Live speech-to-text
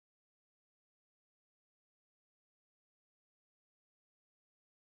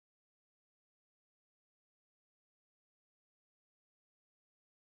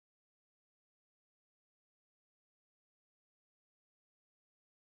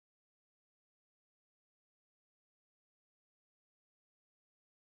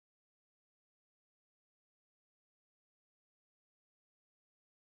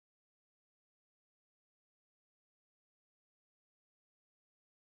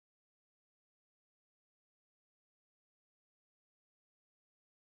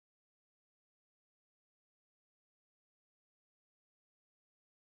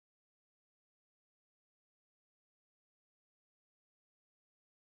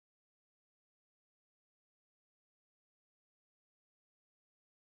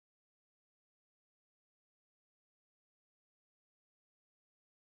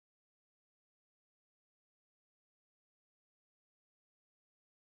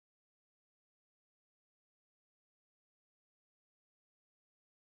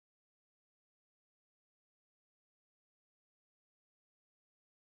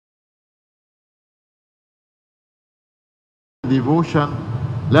devotion,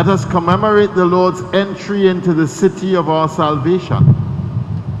 let us commemorate the Lord's entry into the city of our salvation,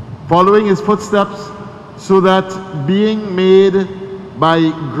 following his footsteps, so that being made by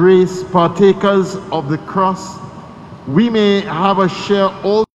grace partakers of the cross, we may have a share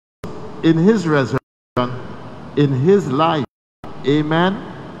also in his resurrection, in his life. Amen.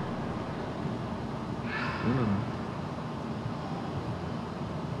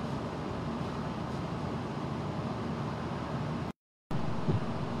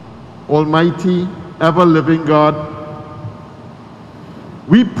 Almighty, ever-living God,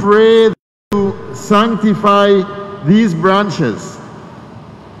 we pray to sanctify these branches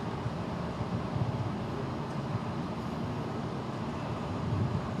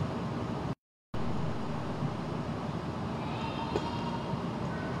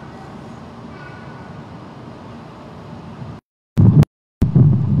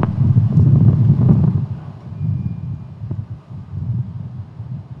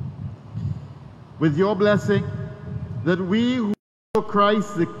with your blessing, that we who know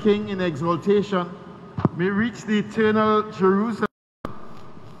Christ the King in exaltation may reach the eternal Jerusalem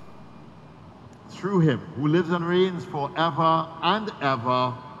through him who lives and reigns forever and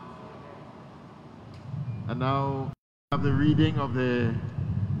ever. And now we have the reading of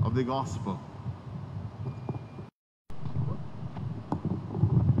the gospel.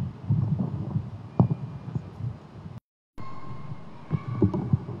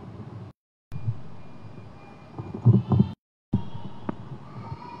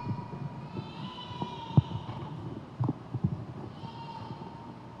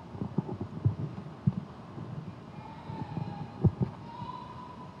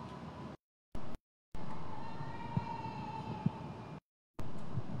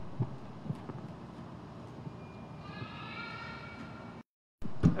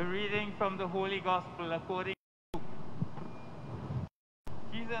 A reading from the Holy Gospel according to Luke.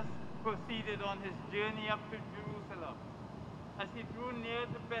 Jesus proceeded on his journey up to Jerusalem. As he drew near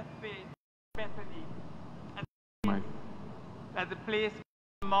to Bethany, at the place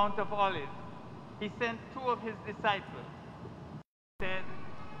called the Mount of Olives, he sent two of his disciples. He said,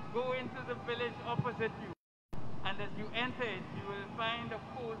 "Go into the village opposite you, and as you enter it, you will find a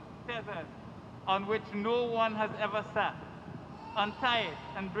colt tethered, on which no one has ever sat. Untie it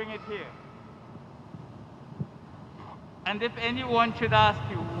and bring it here. And if anyone should ask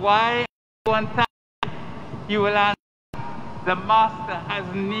you, why you untie it, you will answer, the master has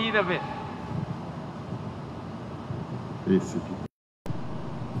need of it." Basically.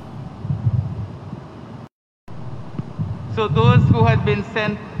 So those who had been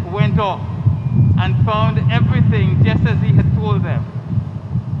sent went off and found everything just as he had told them.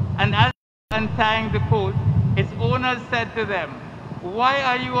 And as they were untying the colt, his owners said to them, "Why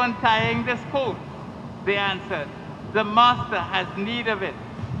are you untying this colt?" They answered, "The master has need of it."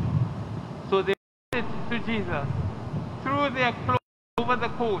 So they brought it to Jesus, threw their cloaks over the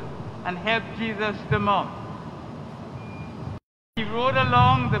colt, and helped Jesus to mount. He rode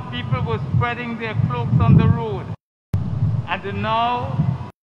along, the people were spreading their cloaks on the road. And now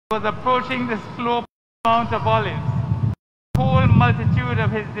he was approaching the slope of the Mount of Olives. The whole multitude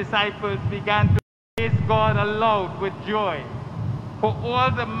of his disciples began to praise God aloud with joy for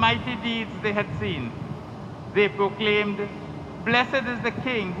all the mighty deeds they had seen. They proclaimed, "Blessed is the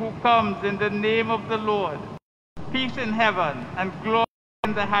King who comes in the name of the Lord. Peace in heaven and glory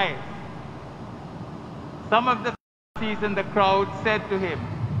in the highest." Some of the Pharisees in the crowd said to him,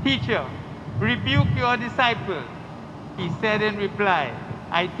 "Teacher, rebuke your disciples." He said in reply,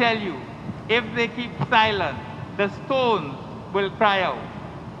 "I tell you, if they keep silent, the stones will cry out."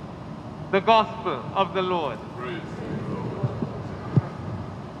 The Gospel of the Lord. Praise.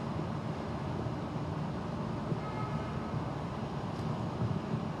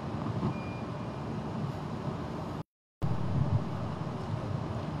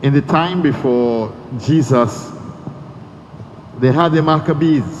 In the time before Jesus, they had the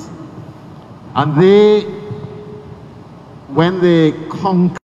Maccabees, and when they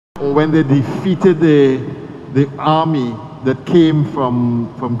conquered or when they defeated the army that came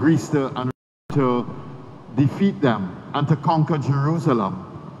from Greece to defeat them and to conquer Jerusalem,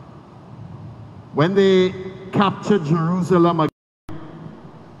 when they captured Jerusalem again,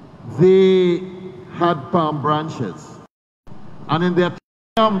 they had palm branches, and in their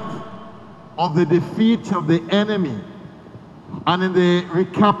triumph of the defeat of the enemy and in the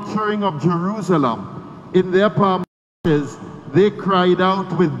recapturing of Jerusalem, in their palm branches they cried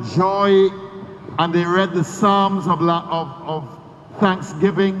out with joy, and they read the Psalms of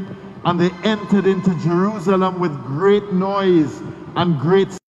thanksgiving, and they entered into Jerusalem with great noise and great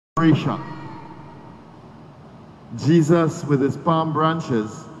celebration. Jesus with his palm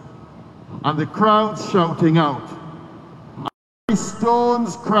branches, and the crowds shouting out. And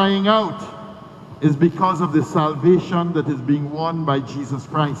stones crying out is because of the salvation that is being won by Jesus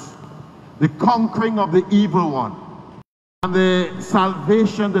Christ, the conquering of the evil one, and the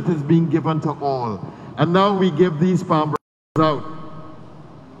salvation that is being given to all. And now we give these palm branches out.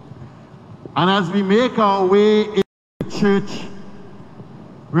 And as we make our way into the church,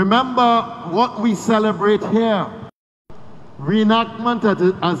 remember what we celebrate here. Reenactment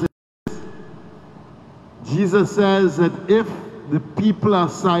as it is. Jesus says that if the people are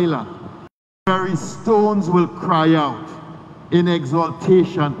silent, very stones will cry out in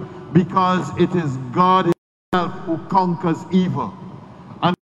exaltation, because it is God himself who conquers evil.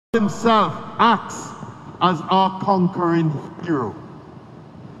 And God himself acts as our conquering hero.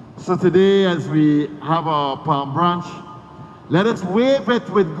 So today, as we have our palm branch, let us wave it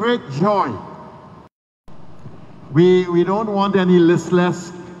with great joy. We don't want any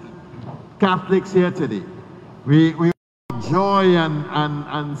listless Catholics here today. We want joy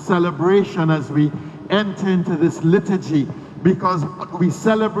and celebration as we enter into this liturgy, because what we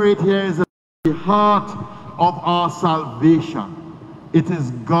celebrate here is the heart of our salvation. It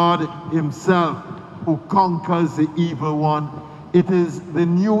is God himself who conquers the evil one. It is the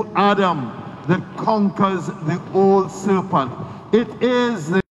new Adam that conquers the old serpent. It is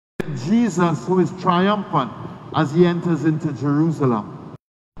the Jesus who is triumphant as he enters into Jerusalem.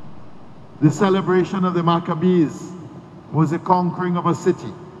 The celebration of the Maccabees was the conquering of a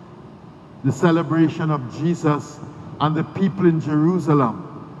city. The celebration of Jesus and the people in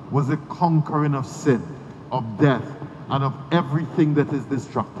Jerusalem was the conquering of sin, of death, and of everything that is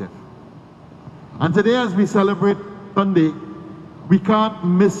destructive. And today, as we celebrate Sunday, we can't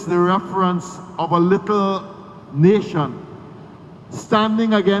miss the reference of a little nation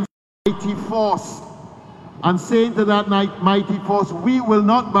standing against a mighty force and saying to that mighty force, we will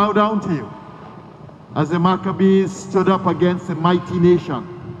not bow down to you. As the Maccabees stood up against a mighty nation,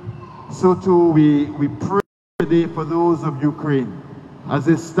 so too we pray today for those of Ukraine as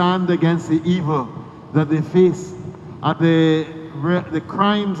they stand against the evil that they face and the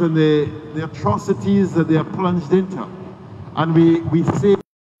crimes and the atrocities that they are plunged into. And we say,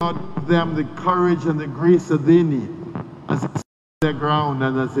 God, give them the courage and the grace that they need as they stand their ground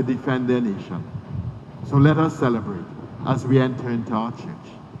and as they defend their nation. So let us celebrate as we enter into our church.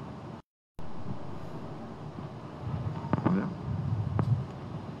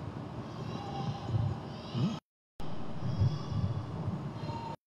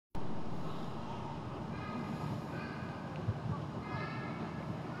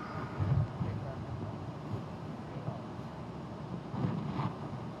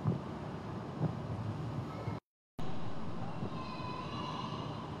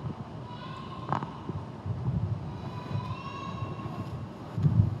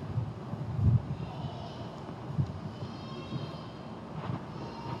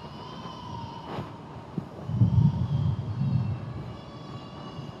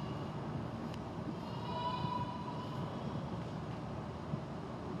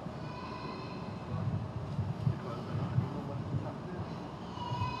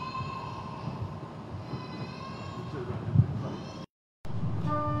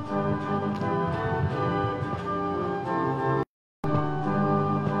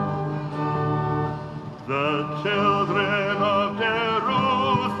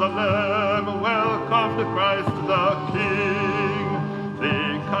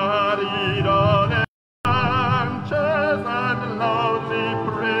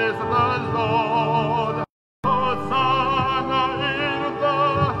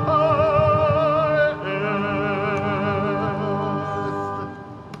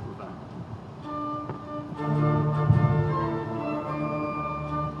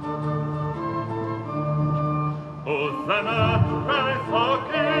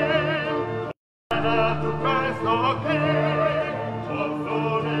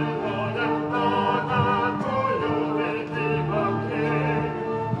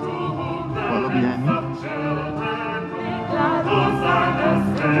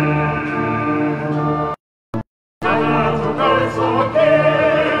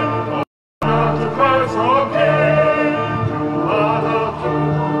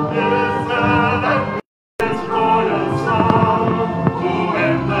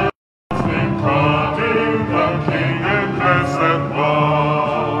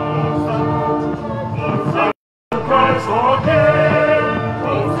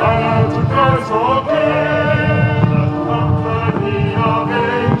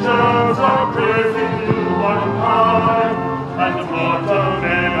 And the mortal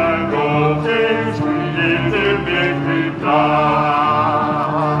men and all things created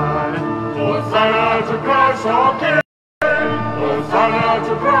Christ our King. Hosanna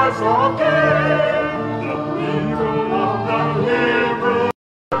to Christ our King. The people of the Hebrews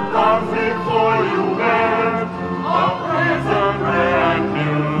come before you men. Our praise and prayer and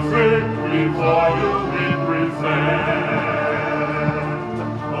music before you we present.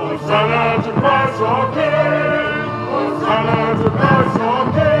 Hosanna to Christ our King. Hosanna to Christ our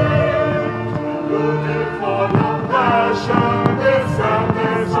King. Before the passion, this and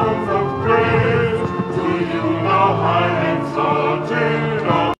the songs of praise. To you now high and exalted,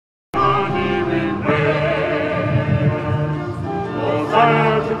 all honey we raise. Hosanna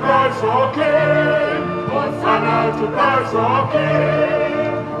to Christ our King. Hosanna to Christ our King.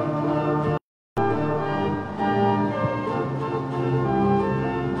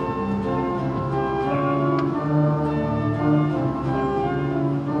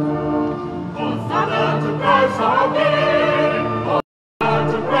 Hosanna to Christ our King.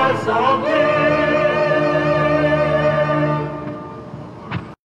 Hosanna to Christ our King.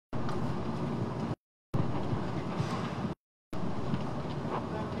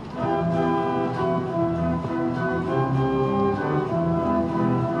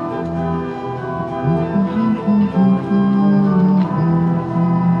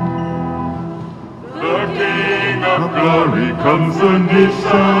 The King of glory comes, the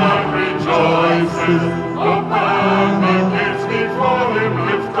nation rejoices. Open the gates before him,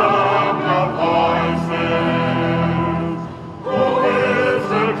 lift up your voices. Who is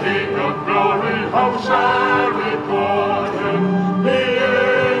the King of glory? How shall we call him? He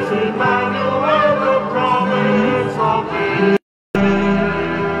is Emmanuel, the promise of ages.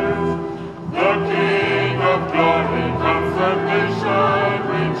 The King of glory comes, the nation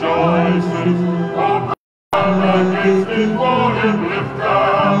rejoices. Open the gates before him, lift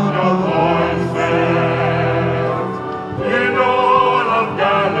up your voices. In all of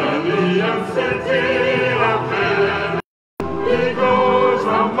Galilee and city of village, he goes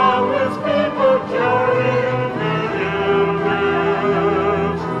among his people, curing their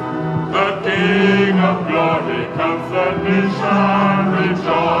illness. The King of glory comes, the nation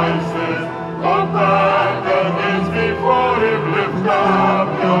rejoices. Open the gates before him, lift up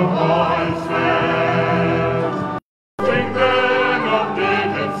your voices. Sing then of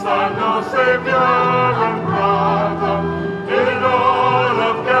David's son, our Savior and brother. In all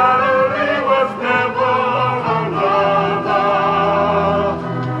of Galilee was never another.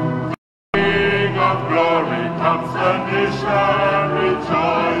 The King of glory comes, the nation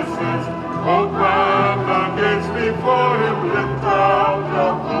rejoices. Open the gates before him, lift up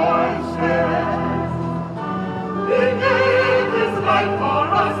your voices. He gave his life for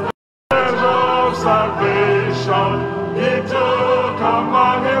us, the of salvation. He took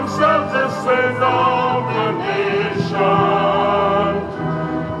among himself the sins of the nation.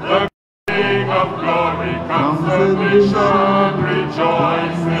 The King of glory comes, the nation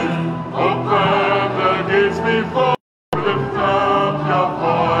rejoices. Open the gates before him, lift up your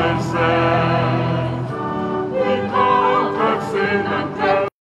voices. He conquered sin and death,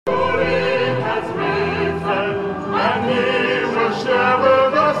 glory has risen, and he will share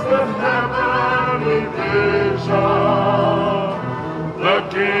with us the heavenly vision. The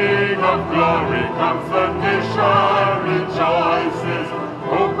King of glory comes, the nation rejoices.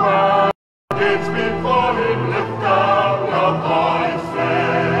 Open the gates before him, lift up your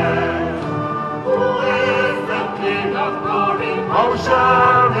voices. Who is the King of glory? How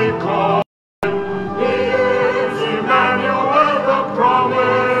shall we call him? He is Emmanuel, the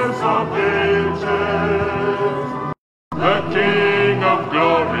promise of ages. The King of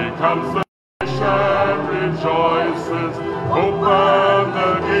glory comes, the nation rejoices. Open the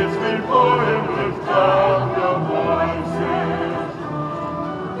gates before him, lift up your voices.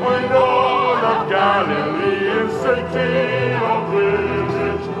 In all of Galilee and city or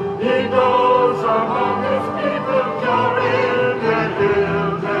village, he goes among his people, curing their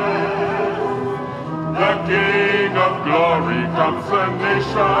illness. The King of glory comes, the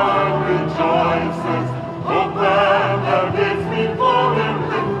nation rejoices. Open the gates before him,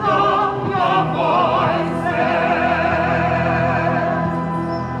 lift up your voices.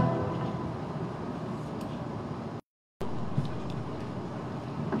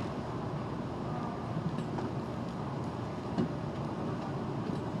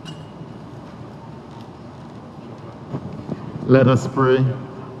 Let us pray.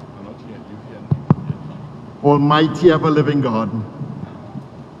 Almighty ever-living God,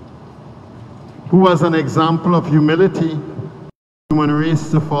 who as an example of humility, human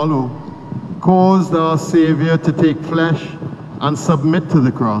race to follow, caused our Savior to take flesh and submit to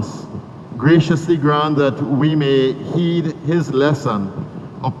the cross, graciously grant that we may heed his lesson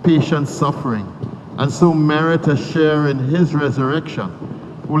of patient suffering and so merit a share in his resurrection,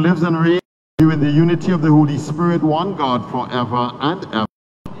 who lives and reigns with you in the unity of the Holy Spirit, one God, forever and ever.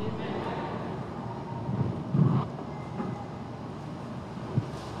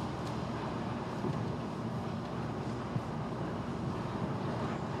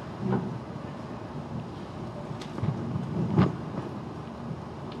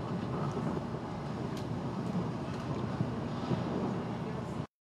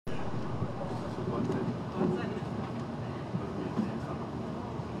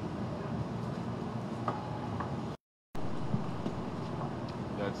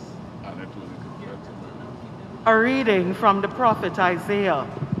 A reading from the prophet Isaiah.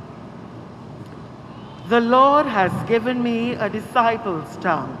 The Lord has given me a disciple's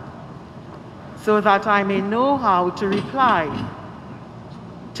tongue, so that I may know how to reply.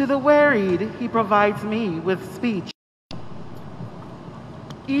 To the wearied, he provides me with speech.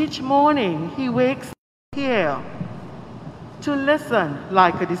 Each morning he wakes me here to listen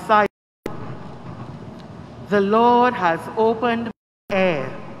like a disciple. The Lord has opened my ear.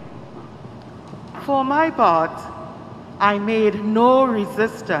 For my part, I made no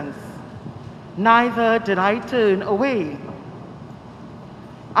resistance, neither did I turn away.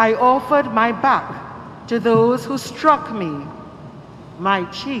 I offered my back to those who struck me, my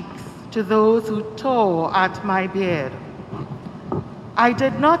cheeks to those who tore at my beard. I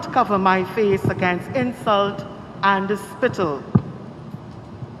did not cover my face against insult and spittle.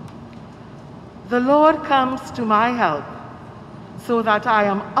 The Lord comes to my help, so that I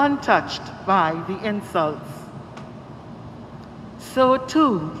am untouched by the insults. So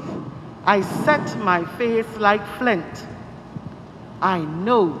too, I set my face like flint. I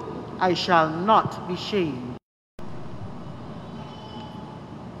know I shall not be shamed.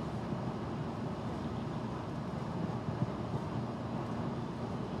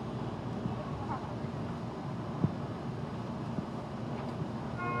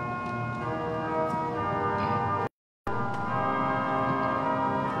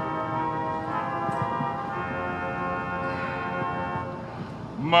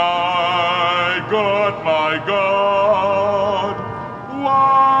 My God, why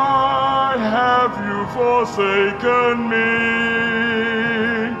have you forsaken me?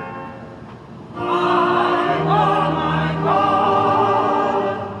 My God,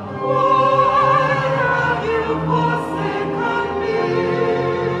 why have you forsaken me?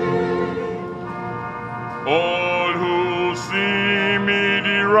 All who see me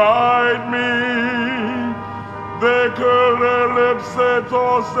deride me. They curl their lips, they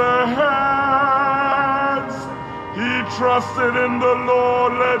toss their heads. He trusted in the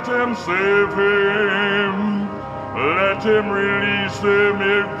Lord, let him save him. Let him release him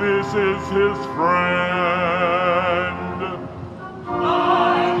if this is his friend.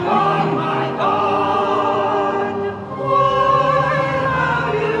 My God, why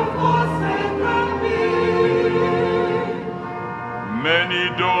have you forsaken me? Many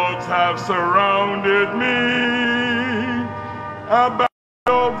dogs have surrounded me. A band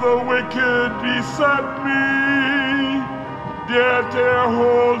of the wicked beset me. They tear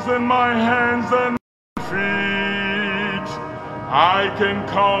holes in my hands and feet. I can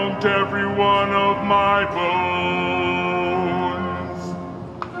count every one of my bones.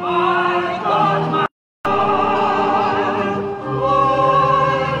 My God, why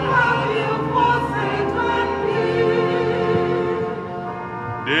have you forsaken me?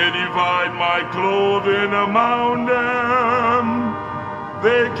 They divide my clothing among them.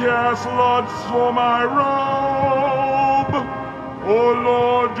 They cast lots for my robe. Oh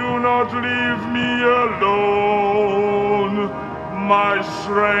Lord, do not leave me alone. My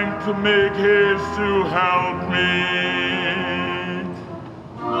strength make haste to help me.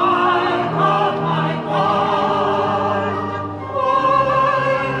 My God, why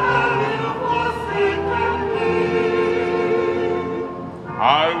have you forsaken me?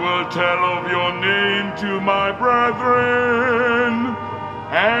 I will tell of your name to my brethren,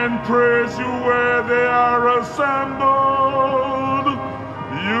 and praise you where they are assembled.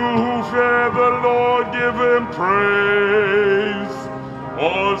 You who fear the Lord, give him praise.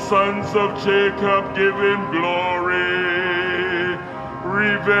 All sons of Jacob, give him glory.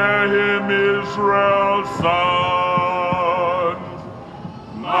 Revere him, Israel's sons.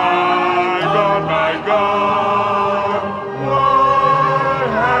 My God, why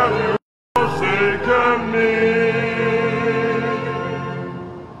have you forsaken me?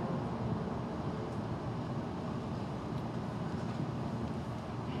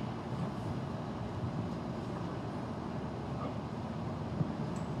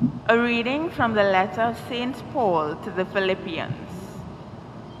 A reading from the letter of St. Paul to the Philippians.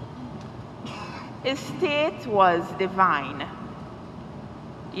 His state was divine.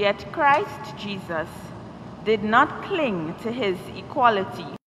 Yet Christ Jesus did not cling to his equality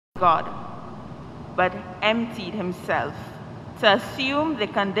with God, but emptied himself to assume the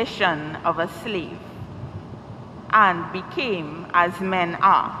condition of a slave, and became as men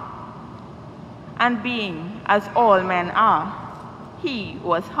are. And being as all men are, he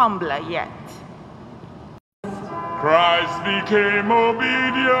was humbler yet. Christ became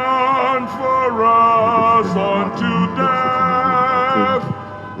obedient for us unto death,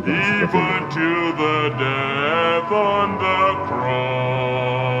 even to the death on the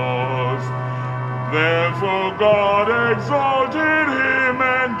cross. Therefore God exalted him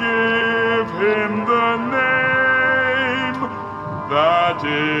and gave him the name that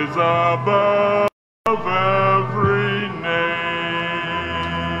is above every name.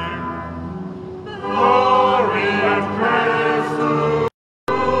 Glory and praise to you,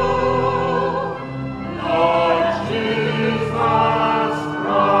 Lord Jesus Christ.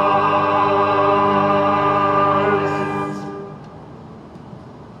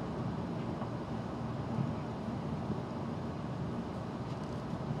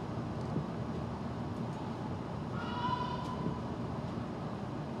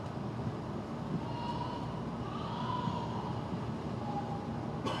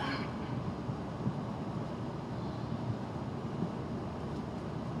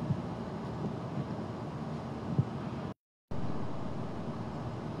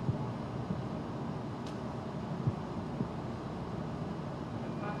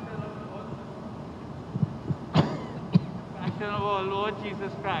 Passion of our Lord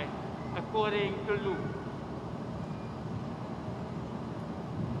Jesus Christ, according to Luke.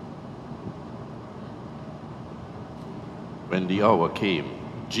 When the hour came,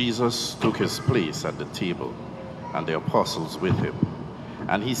 Jesus took his place at the table, and the apostles with him.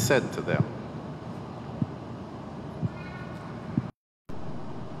 And he said to them,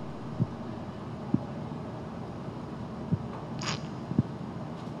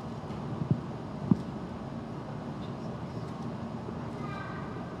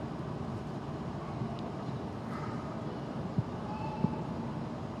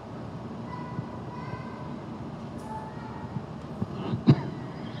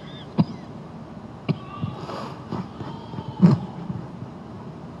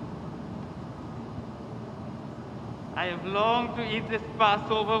 I have longed to eat this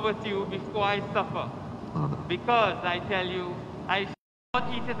Passover with you before I suffer, because I tell you, I shall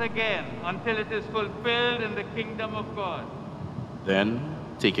not eat it again until it is fulfilled in the kingdom of God. Then,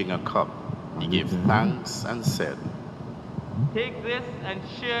 taking a cup, he gave thanks and said, Take this and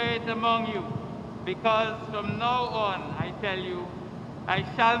share it among you, because from now on, I tell you, I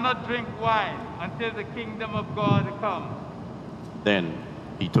shall not drink wine until the kingdom of God comes. Then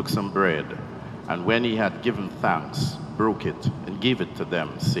he took some bread, and when he had given thanks, broke it and gave it to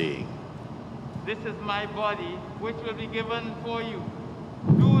them, saying, This is my body, which will be given for you.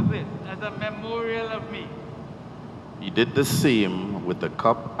 Do this as a memorial of me. He did the same with the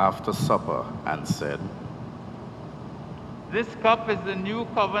cup after supper, and said, This cup is the new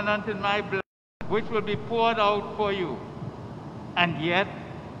covenant in my blood, which will be poured out for you. And yet,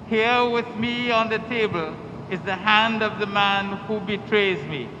 here with me on the table is the hand of the man who betrays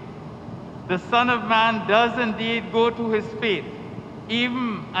me. The Son of Man does indeed go to his fate,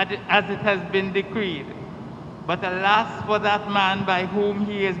 even as it has been decreed. But alas for that man by whom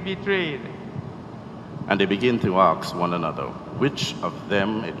he is betrayed. And they began to ask one another, which of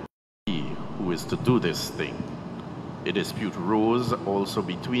them it be who is to do this thing. A dispute rose also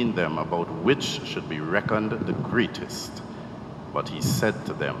between them about which should be reckoned the greatest. But he said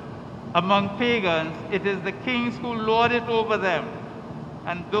to them, Among pagans, it is the kings who lord it over them,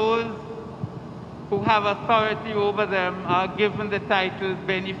 and those who have authority over them are given the title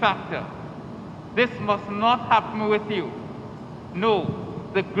benefactor. This must not happen with you. No,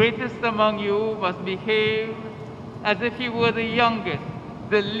 the greatest among you must behave as if he were the youngest,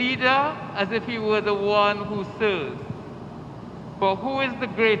 the leader as if he were the one who serves. For who is the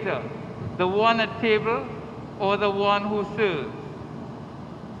greater, the one at table or the one who serves?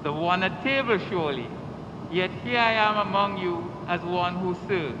 The one at table, surely. Yet here I am among you as one who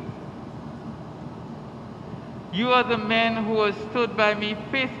serves. You are the men who have stood by me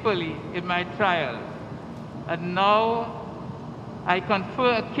faithfully in my trials. And now I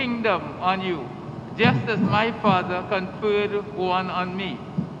confer a kingdom on you, just as my Father conferred one on me.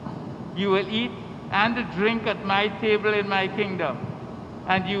 You will eat and drink at my table in my kingdom,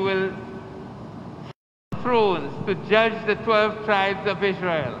 and you will sit on thrones to judge the 12 tribes of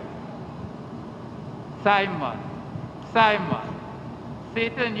Israel. Simon, Simon,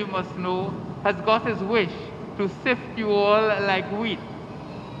 Satan, you must know, has got his wish to sift you all like wheat.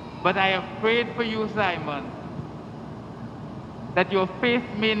 But I have prayed for you, Simon, that your faith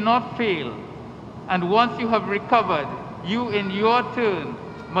may not fail. And once you have recovered, you in your turn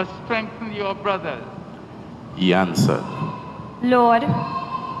must strengthen your brothers. He answered, Lord,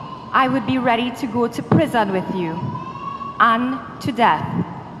 I would be ready to go to prison with you and to death.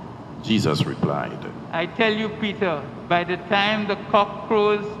 Jesus replied, I tell you, Peter, by the time the cock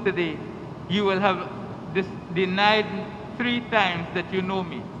crows today, you will have denied 3 times that you know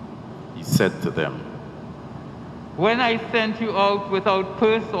me. He said to them, When I sent you out without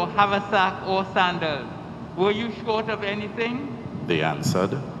purse or haversack or sandals, were you short of anything? They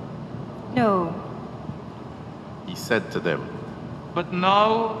answered. No. He said to them, But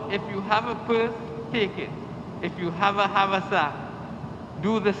now, if you have a purse, take it. If you have a haversack,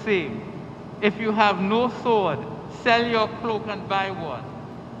 do the same. If you have no sword, sell your cloak and buy one.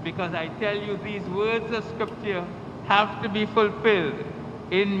 Because I tell you, these words of Scripture have to be fulfilled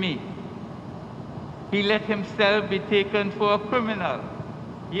in me. He let himself be taken for a criminal.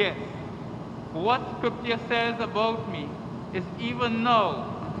 Yes, what Scripture says about me is even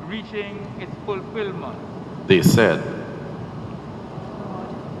now reaching its fulfillment. They said,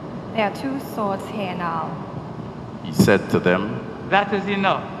 Lord, there are 2 swords here now. He said to them, That is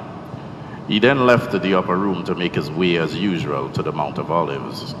enough. He then left the upper room to make his way as usual to the Mount of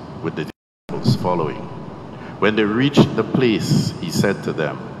Olives, with the disciples following. When they reached the place, he said to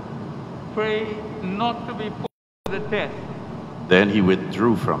them, Pray not to be put to the test. Then he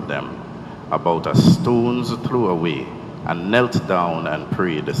withdrew from them, about a stone's throw away, and knelt down and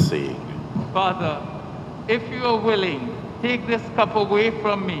prayed, saying, Father, if you are willing, take this cup away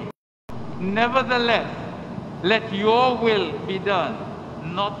from me. Nevertheless, let your will be done,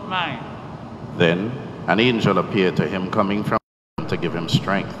 not mine. Then an angel appeared to him, coming from heaven to give him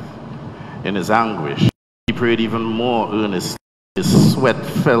strength. In his anguish, he prayed even more earnestly. His sweat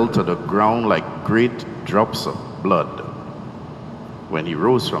fell to the ground like great drops of blood. When he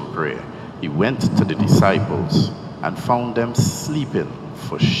rose from prayer, he went to the disciples and found them sleeping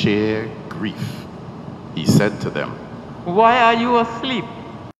for sheer grief. He said to them, Why are you asleep?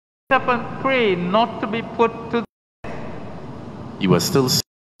 Get up and pray not to be put to He was still sleeping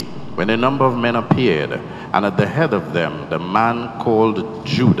when a number of men appeared, and at the head of them the man called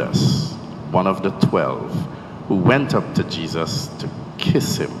Judas, one of the 12, who went up to Jesus to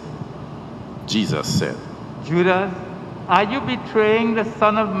kiss him. Jesus said, Judas, are you betraying the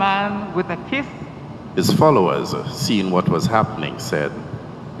Son of Man with a kiss? His followers, seeing what was happening, said,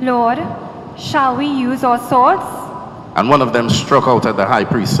 Lord, shall we use our swords? And one of them struck out at the high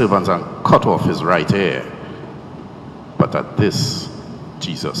priest's servants and cut off his right ear. But at this,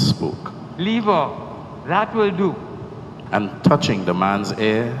 Jesus spoke. Leave off, that will do. And touching the man's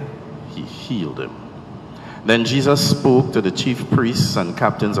ear, he healed him. Then Jesus spoke to the chief priests and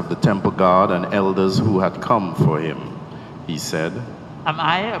captains of the temple guard and elders who had come for him. He said, Am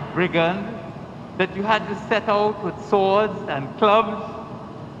I a brigand that you had to set out with swords and clubs?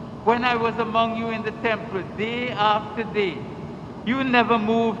 When I was among you in the temple day after day, you never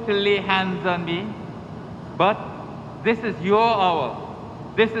moved to lay hands on me. But this is your hour.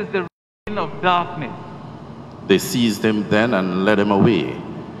 This is the reign of darkness. They seized him then and led him away,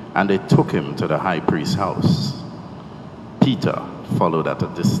 and they took him to the high priest's house. Peter followed at a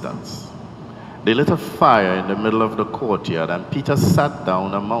distance. They lit a fire in the middle of the courtyard, and Peter sat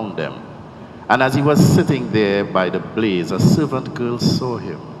down among them. And as he was sitting there by the blaze, a servant girl saw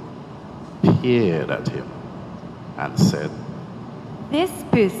him, peered at him, and said, This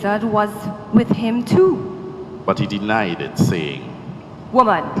person was with him too. But he denied it, saying,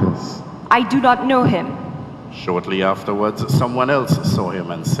 Woman, I do not know him. Shortly afterwards, someone else saw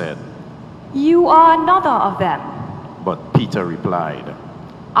him and said, You are another of them. But Peter replied,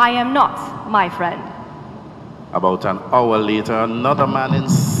 I am not, my friend. About an hour later, another man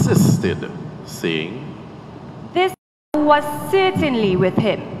insisted, saying, This was certainly with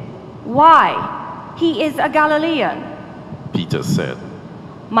him. Why? He is a Galilean. Peter said.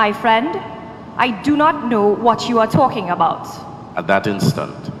 My friend, I do not know what you are talking about. At that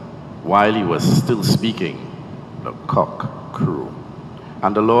instant, while he was still speaking, the cock crew.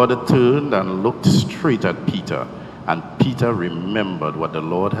 And the Lord turned and looked straight at Peter, and Peter remembered what the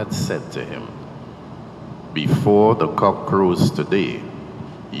Lord had said to him. Before the cock crows today,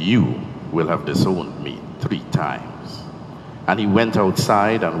 you will have disowned me 3 times. And he went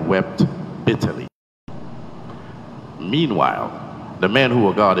outside and wept bitterly. Meanwhile, the men who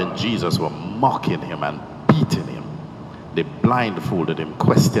were guarding Jesus were mocking him and beating him. They blindfolded him,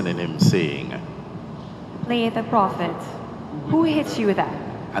 questioning him, saying, Play the prophet. Who hit you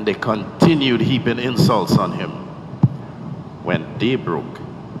then? and they continued heaping insults on him. When day broke,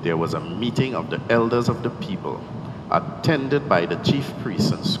 there was a meeting of the elders of the people, attended by the chief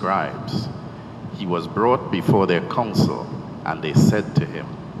priests and scribes. He was brought before their council, and they said to him,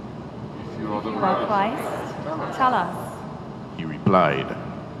 If you are the Christ, tell us. He replied,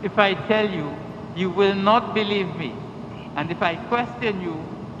 If I tell you, you will not believe me, and if I question you,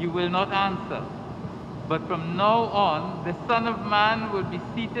 you will not answer. But from now on, the Son of Man will be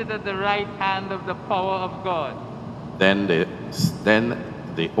seated at the right hand of the power of God. Then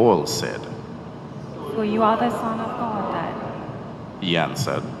they all said, So you are the Son of God then? He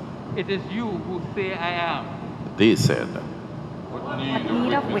answered. It is you who say I am. They said, What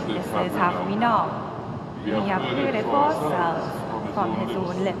need of witnesses have we now? We have heard it for ourselves from his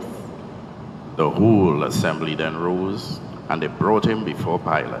own lips. The whole assembly then rose, and they brought him before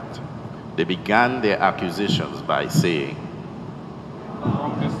Pilate. They began their accusations by saying,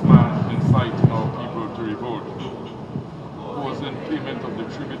 From this man inciting our people to revolt, who was in payment of the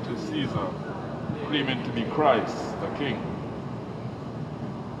tribute to Caesar, claiming to be Christ, the King.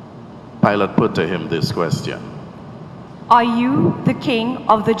 Pilate put to him this question. Are you the king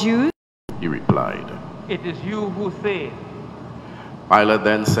of the Jews? He replied. It is you who say. Pilate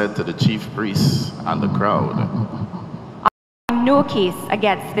then said to the chief priests and the crowd, I have no case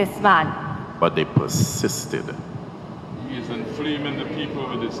against this man. but they persisted. He is inflaming the people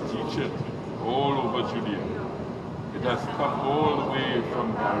with his teaching all over Judea. It has come all the way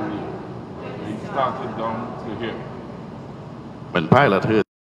from Galilee. He started down to here. When Pilate heard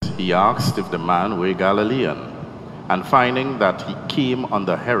this, he asked if the man were Galilean, and finding that he came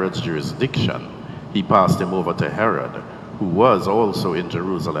under Herod's jurisdiction, he passed him over to Herod, who was also in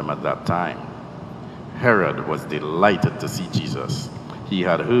Jerusalem at that time. Herod was delighted to see Jesus. He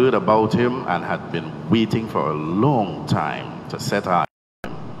had heard about him and had been waiting for a long time to set eyes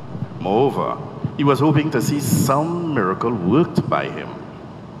on him. Moreover, he was hoping to see some miracle worked by him.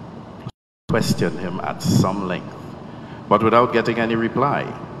 He questioned him at some length, but without getting any reply.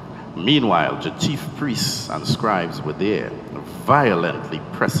 Meanwhile, the chief priests and scribes were there, violently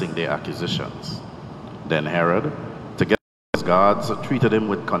pressing their accusations. Then Herod, together with his guards, treated him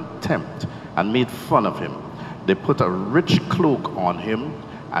with contempt and made fun of him. They put a rich cloak on him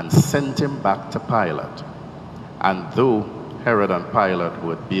and sent him back to Pilate. And though Herod and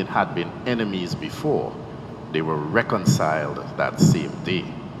Pilate had been enemies before, they were reconciled that same day.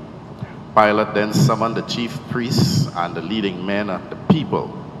 Pilate then summoned the chief priests and the leading men of the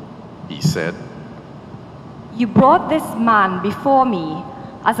people. He said, You brought this man before me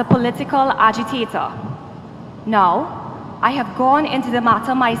as a political agitator. Now, I have gone into the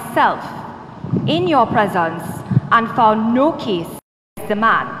matter myself in your presence and found no case against the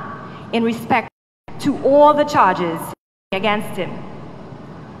man in respect to all the charges against him.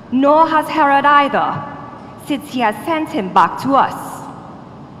 Nor has Herod either, since he has sent him back to us.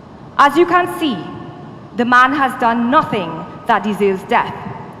 As you can see, the man has done nothing that deserves death.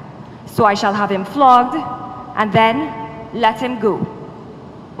 So I shall have him flogged and then let him go.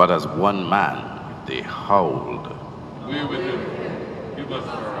 but as one man they howled. Away with him. Give us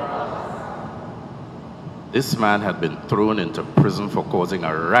Barabbas. This man had been thrown into prison for causing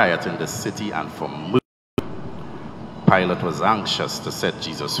a riot in the city and for murder. Pilate was anxious to set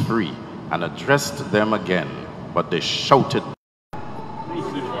Jesus free and addressed them again, but they shouted,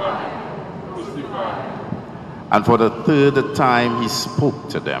 Crucify him. Crucify him. and for the third time he spoke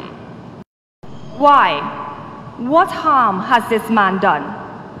to them. Why? What harm has this man done?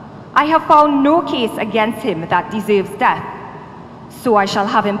 I have found no case against him that deserves death. So I shall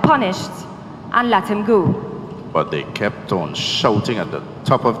have him punished and let him go. But they kept on shouting at the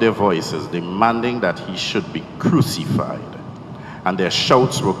top of their voices, demanding that he should be crucified. And their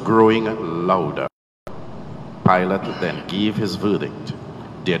shouts were growing louder. Pilate then gave his verdict.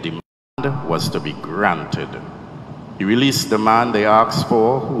 Their demand was to be granted. He released the man they asked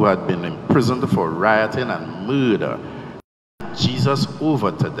for, who had been imprisoned for rioting and murder, Jesus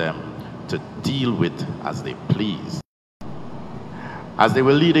over to them to deal with as they pleased. As they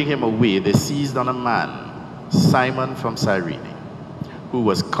were leading him away, they seized on a man, Simon from Cyrene, who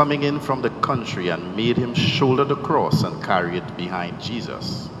was coming in from the country, and made him shoulder the cross and carry it behind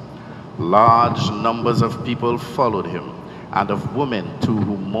Jesus. Large numbers of people followed him, and of women too,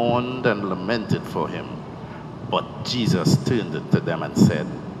 who mourned and lamented for him. But Jesus turned to them and said,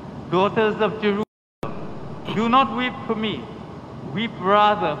 Daughters of Jerusalem, do not weep for me. Weep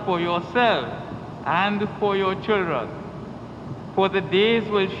rather for yourselves and for your children. For the days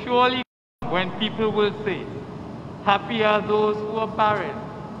will surely come when people will say, happy are those who are barren,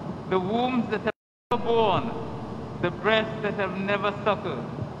 the wombs that have never borne, the breasts that have never suckled.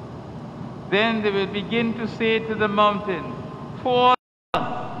 Then they will begin to say to the mountain, fall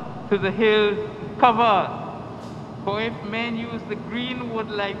us, to the hills, cover us. For if men use the green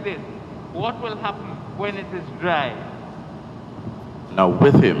wood like this, what will happen when it is dry? Now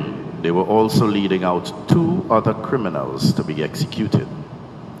with him, they were also leading out 2 other criminals to be executed.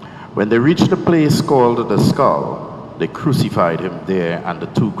 When they reached the place called the Skull, they crucified him there and the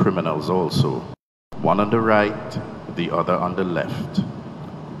 2 criminals also, one on the right, the other on the left.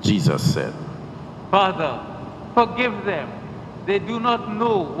 Jesus said, Father, forgive them. They do not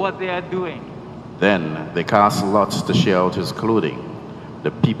know what they are doing. Then they cast lots to share out his clothing. The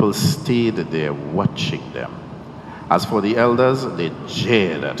people stayed there watching them. As for the elders, they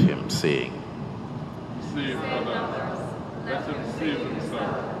jeered at him, saying, Save others. Let him save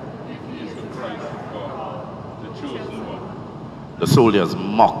himself, if he is the Christ of God, the chosen one. The soldiers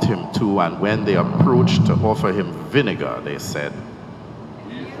mocked him too, and when they approached to offer him vinegar, they said,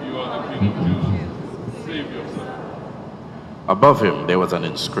 If you are the King of Jews, save yourself. Above him there was an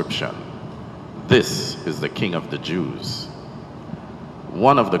inscription, This is the King of the Jews.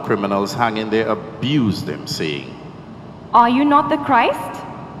 One of the criminals hanging there abused him, saying, Are you not the Christ?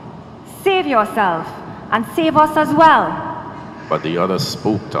 Save yourself and save us as well. But the other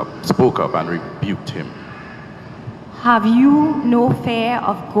spoke up and rebuked him. Have you no fear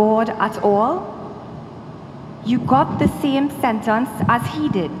of God at all? You got the same sentence as he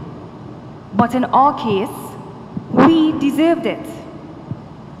did. But in our case, we deserved it.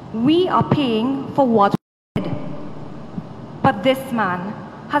 We are paying for what we did. But this man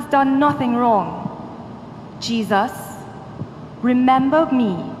has done nothing wrong. Jesus, remember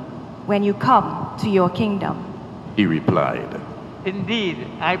me when you come to your kingdom. He replied, Indeed,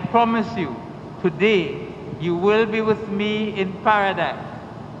 I promise you, today you will be with me in paradise.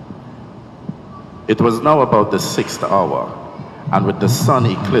 It was now about the 6th hour, and with the sun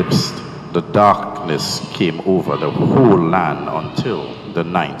eclipsed, the darkness came over the whole land until the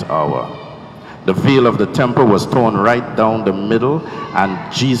 9th hour. The veil of the temple was torn right down the middle,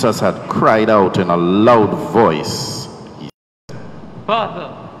 and Jesus had cried out in a loud voice. He said,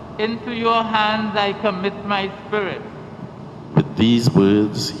 Father, into your hands I commit my spirit. With these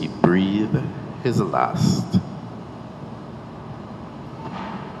words, he breathed his last.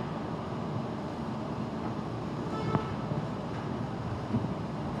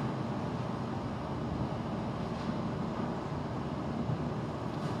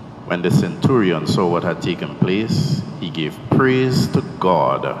 When the centurion saw what had taken place, he gave praise to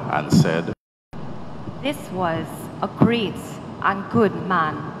God and said, This was a great and good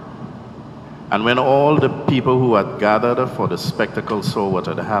man. And when all the people who had gathered for the spectacle saw what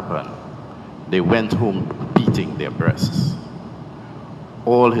had happened, they went home beating their breasts.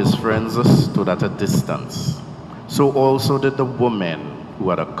 All his friends stood at a distance. So also did the women who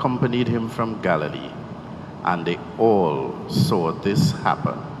had accompanied him from Galilee, and they all saw this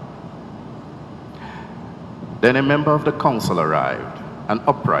happen. Then a member of the council arrived, an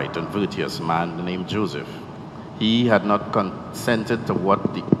upright and virtuous man named Joseph. He had not consented to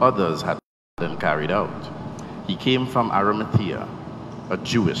what the others had done carried out. He came from Arimathea, a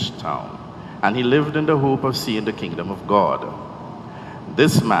Jewish town, and he lived in the hope of seeing the kingdom of God.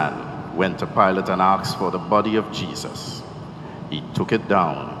 This man went to Pilate and asked for the body of Jesus. He took it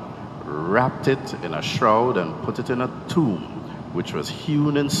down, wrapped it in a shroud, and put it in a tomb, which was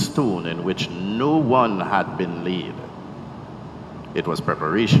hewn in stone, in which no one had been laid. It was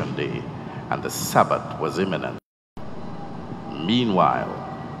preparation day, and the Sabbath was imminent. Meanwhile,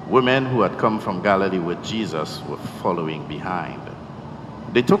 women who had come from Galilee with Jesus were following behind.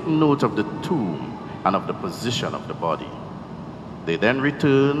 They took note of the tomb and of the position of the body. They then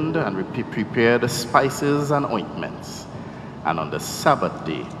returned and prepared spices and ointments, and on the Sabbath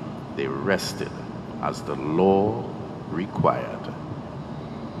day they rested as the law required.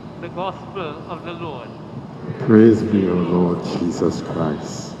 The Gospel of the Lord. Praise be, O Lord Jesus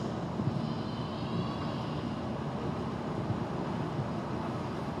Christ.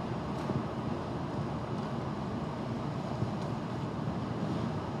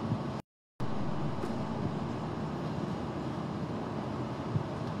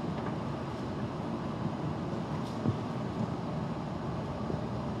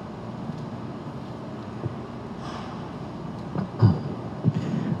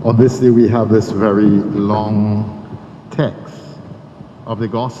 On this day we have this very long text of the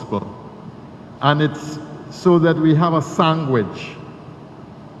gospel, and it's so that we have a sandwich.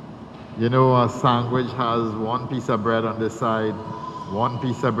 You know, a sandwich has one piece of bread on this side, one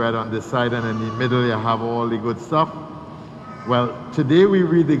piece of bread on this side, and in the middle you have all the good stuff. Well, today we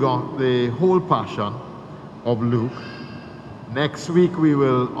read the whole Passion of Luke. Next week we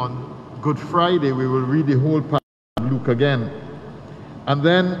will, on Good Friday, we will read the whole part of Luke again. And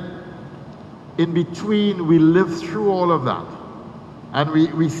then in between, we live through all of that. And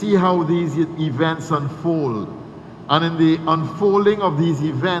we see how these events unfold. And in the unfolding of these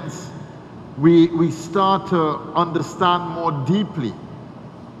events, we start to understand more deeply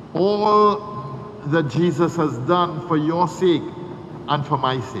all that Jesus has done for your sake and for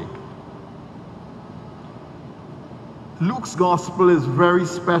my sake. Luke's gospel is very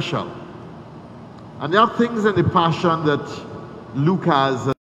special. And there are things in the Passion that Luke has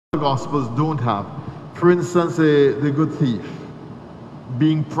that other gospels don't have. For instance, the good thief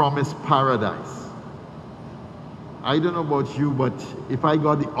being promised paradise. I don't know about you, but if I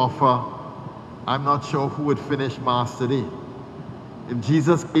got the offer, I'm not sure who would finish Mass today. If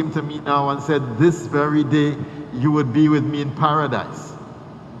Jesus came to me now and said, this very day you would be with me in paradise,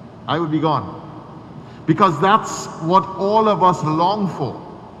 I would be gone. Because that's what all of us long for.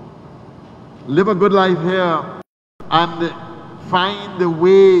 Live a good life here and find a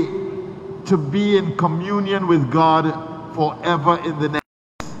way to be in communion with God forever in the next.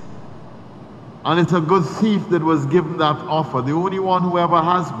 And it's a good thief that was given that offer, the only one who ever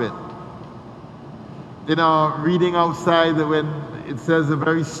has been. In our reading outside, when it says the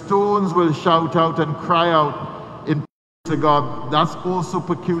very stones will shout out and cry out in praise to God, that's also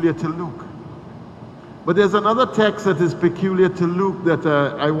peculiar to Luke. But there's another text that is peculiar to Luke that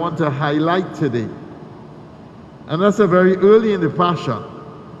I want to highlight today. And that's very early in the Passion.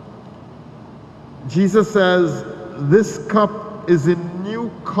 Jesus says, this cup is a new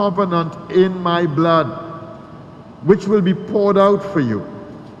covenant in my blood, which will be poured out for you.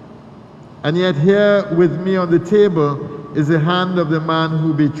 And yet here with me on the table is the hand of the man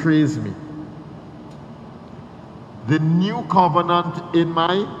who betrays me. The new covenant in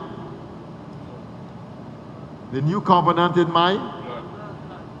my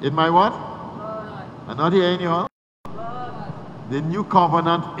what? I'm not hearing you all. The new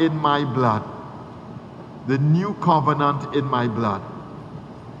covenant in my blood. The new covenant in my blood.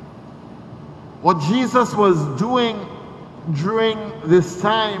 What Jesus was doing during this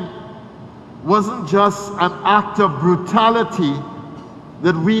time wasn't just an act of brutality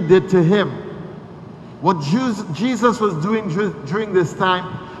that we did to him. What Jesus was doing during this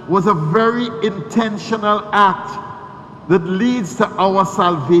time was a very intentional act that leads to our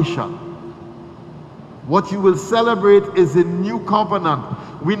salvation. What you will celebrate is a new covenant.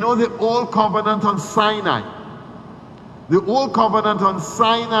 We know the old covenant on Sinai. The old covenant on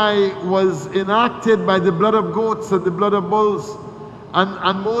Sinai was enacted by the blood of goats and the blood of bulls.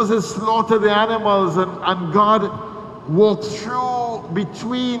 And Moses slaughtered the animals, and God walked through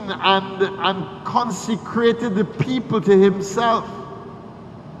between and consecrated the people to himself.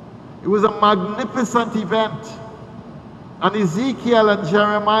 It was a magnificent event. And Ezekiel and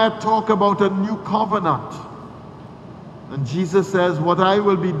Jeremiah talk about a new covenant. And Jesus says, what I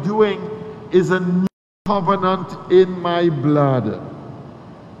will be doing is a new covenant in my blood.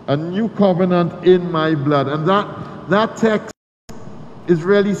 A new covenant in my blood. And that text is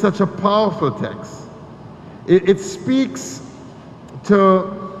really such a powerful text. It speaks to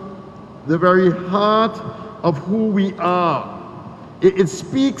the very heart of who we are. It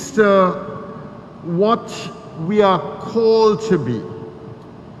speaks to what we are called to be.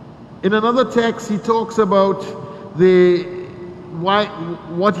 In another text, he talks about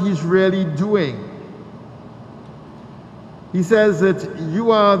what he's really doing. He says that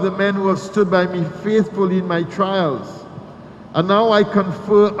you are the men who have stood by me faithfully in my trials, and now I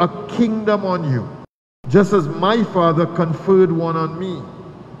confer a kingdom on you, just as my Father conferred one on me.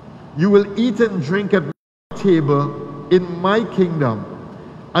 You will eat and drink at my table in my kingdom,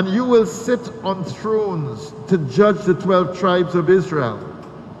 and you will sit on thrones to judge the 12 tribes of Israel.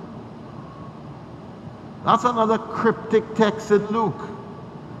 That's another cryptic text in Luke.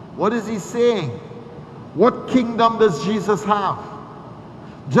 What is he saying? What kingdom does Jesus have?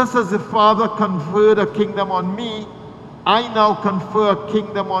 Just as the Father conferred a kingdom on me, I now confer a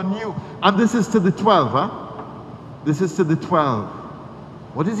kingdom on you. And this is to the 12, huh? This is to the 12.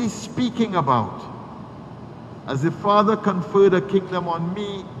 What is he speaking about? As the Father conferred a kingdom on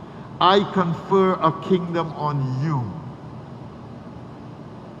me, I confer a kingdom on you.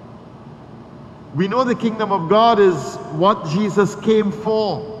 We know the kingdom of God is what Jesus came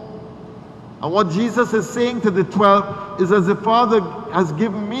for. And what Jesus is saying to the 12 is, as the Father has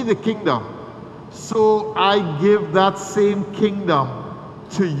given me the kingdom, so I give that same kingdom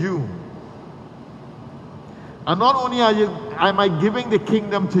to you. And not only am I giving the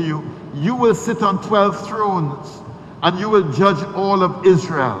kingdom to you, you will sit on 12 thrones and you will judge all of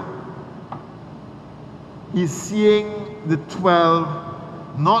Israel. He's seeing the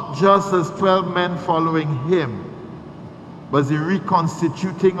 12 not just as 12 men following him, but the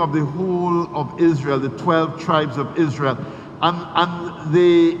reconstituting of the whole of Israel, the 12 tribes of Israel. And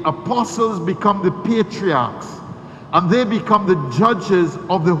the apostles become the patriarchs, and they become the judges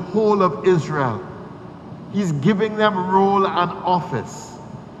of the whole of Israel. He's giving them role and office.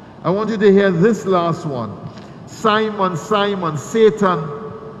 I want you to hear this last one. Simon, Simon, Satan,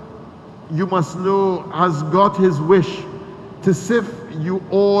 you must know, has got his wish to sift you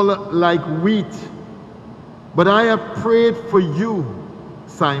all like wheat. But I have prayed for you,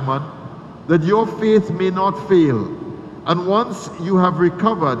 Simon, that your faith may not fail. And once you have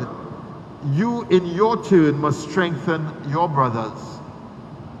recovered, you in your turn must strengthen your brothers.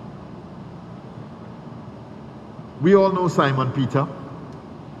 We all know Simon Peter.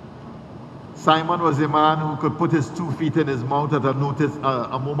 Simon was a man who could put his 2 feet in his mouth at a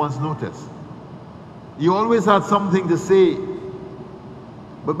moment's notice. He always had something to say.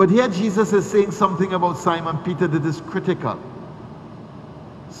 But here Jesus is saying something about Simon Peter that is critical.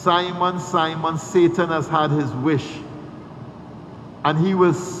 Simon, Simon, Satan has had his wish, and he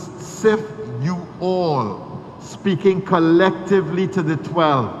will sift you all, speaking collectively to the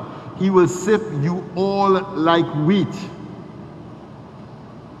 12. He will sift you all like wheat.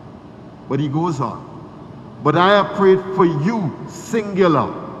 But he goes on. But I have prayed for you,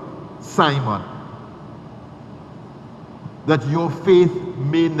 singular, Simon, that your faith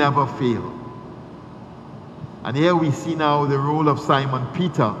may never fail. And here we see now the role of Simon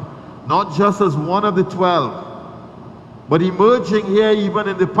Peter, not just as one of the 12, but emerging here even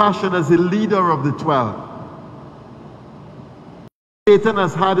in the Passion as a leader of the 12. Satan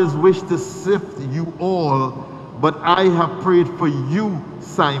has had his wish to sift you all, but I have prayed for you,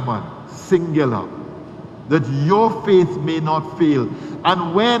 Simon, singular, that your faith may not fail.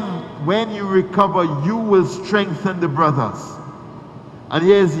 And when you recover, you will strengthen the brothers. And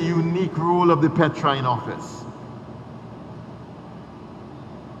here's the unique role of the Petrine office.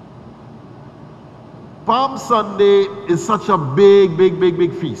 Palm Sunday is such a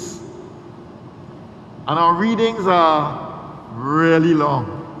big feast. And our readings are really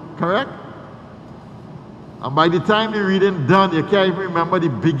long, correct? And by the time the reading done, you can't even remember the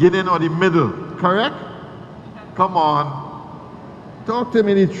beginning or the middle, correct? Come on. Talk to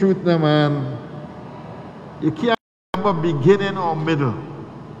me the truth now, man. You can't remember beginning or middle.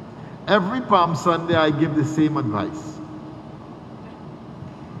 Every Palm Sunday I give the same advice.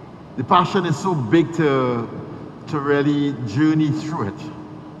 The Passion is so big to really journey through it.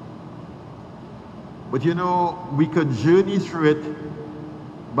 But you know, we could journey through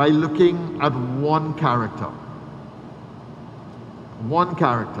it by looking at one character. One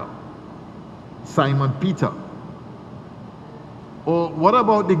character. Simon Peter. Or what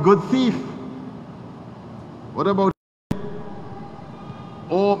about the good thief? What about,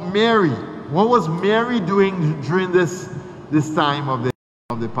 or Mary? What was Mary doing during this time of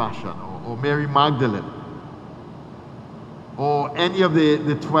the Passion? Or Mary Magdalene? Or any of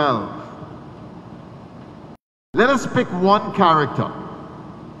the 12? Let us pick one character.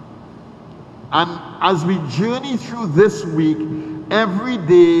 And as we journey through this week, every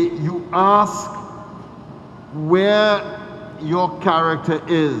day you ask where your character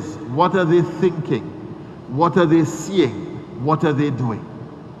is. What are they thinking? What are they seeing? What are they doing?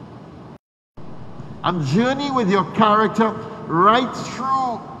 And journey with your character right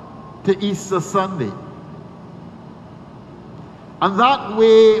through to Easter Sunday. And that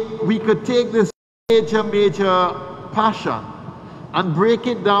way we could take this major passion and break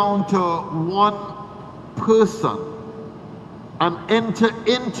it down to one person and enter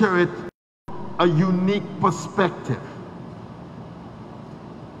into it a unique perspective.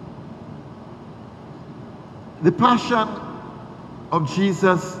 The Passion of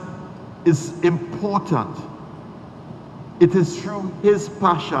Jesus is important. It is through his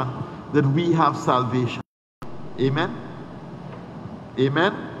passion that we have salvation. Amen?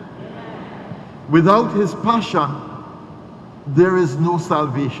 Amen? Without his passion, there is no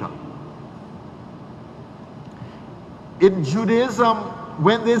salvation. In Judaism,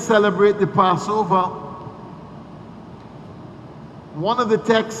 when they celebrate the Passover, one of the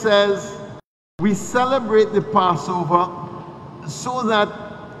texts says, we celebrate the Passover so that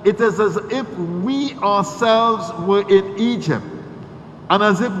it is as if we ourselves were in Egypt, and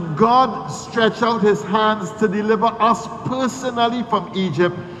as if God stretched out his hands to deliver us personally from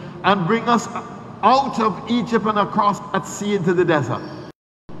Egypt and bring us out of Egypt and across that sea into the desert.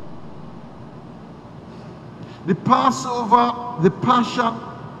 The Passover, the Passion,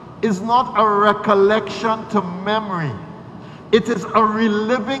 is not a recollection to memory. It is a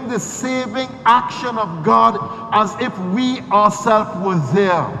reliving the saving action of God as if we ourselves were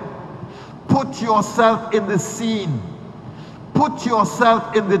there. Put yourself in the scene. Put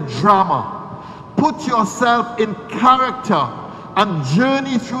yourself in the drama. Put yourself in character and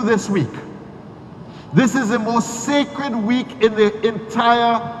journey through this week. This is the most sacred week in the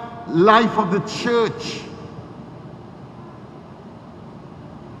entire life of the church.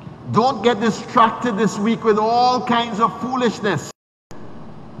 Don't get distracted this week with all kinds of foolishness.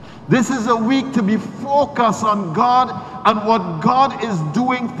 This is a week to be focused on God and what God is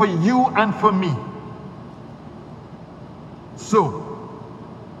doing for you and for me. So,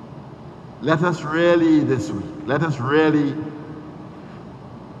 let us really this week, let us really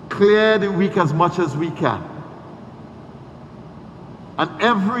clear the week as much as we can. And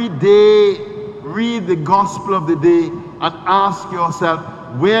every day, read the gospel of the day and ask yourself,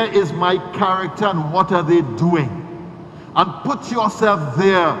 where is my character and what are they doing? And put yourself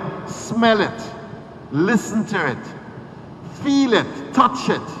there, smell it, listen to it, feel it, touch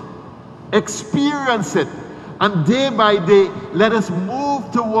it, experience it. And day by day, let us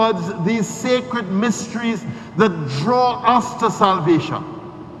move towards these sacred mysteries that draw us to salvation.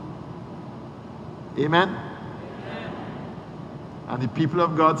 Amen? Amen. And the people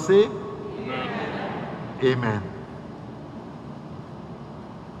of God say, Amen. Amen.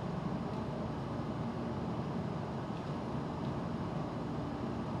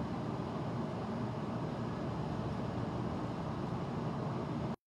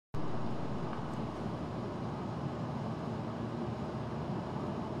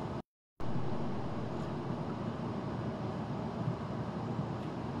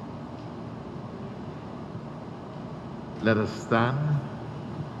 Let us stand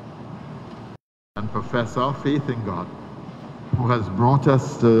and profess our faith in God, who has brought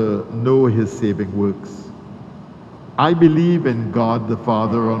us to know his saving works. I believe in God the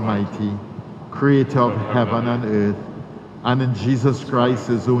Father Almighty, creator of heaven and earth, and in Jesus Christ,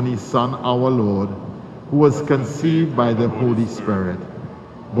 his only Son, our Lord, who was conceived by the Holy Spirit,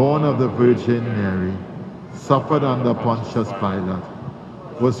 born of the Virgin Mary, suffered under Pontius Pilate,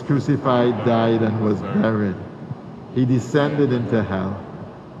 was crucified, died, and was buried. He descended into hell.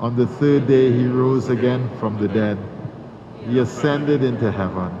 On the third day he rose again from the dead. He ascended into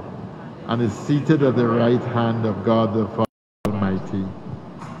heaven and is seated at the right hand of God the Father Almighty.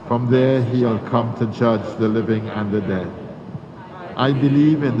 From there he'll come to judge the living and the dead. I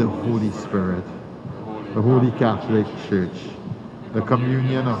believe in the Holy Spirit, the Holy Catholic Church, the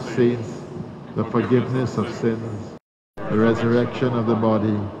communion of saints, the forgiveness of sins, the resurrection of the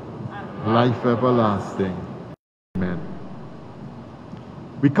body, life everlasting. Amen.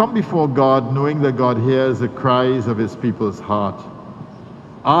 We come before God knowing that God hears the cries of his people's heart.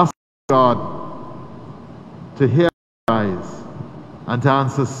 Ask God to hear our cries and to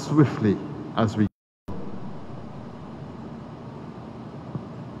answer swiftly as we go.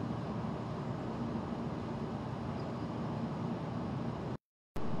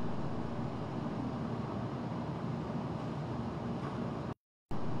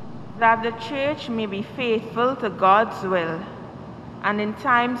 That the church may be faithful to God's will, and in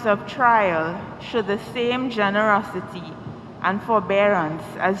times of trial show the same generosity and forbearance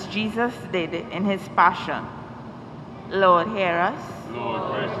as Jesus did in his passion. Lord, hear us.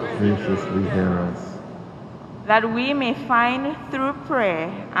 Lord, Graciously hear us. That we may find through prayer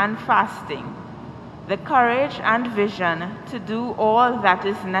and fasting the courage and vision to do all that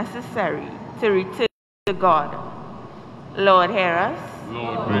is necessary to return to God. Lord, hear us.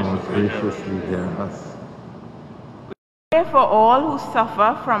 Lord, graciously hear us. Pray for all who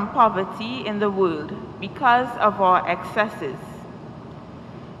suffer from poverty in the world because of our excesses.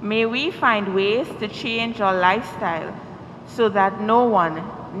 May we find ways to change our lifestyle so that no one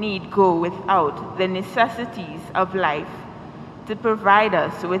need go without the necessities of life to provide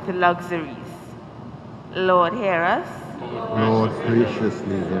us with luxuries. Lord, hear us. Lord,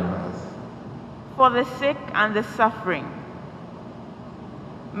 graciously hear us. For the sick and the suffering,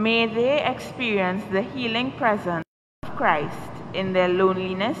 may they experience the healing presence of Christ in their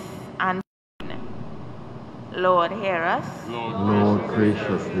loneliness and pain. Lord, hear us. Lord,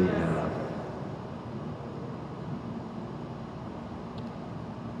 graciously hear us.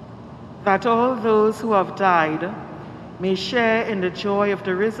 That all those who have died may share in the joy of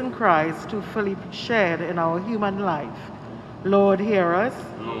the risen Christ who fully shared in our human life. Lord, hear us.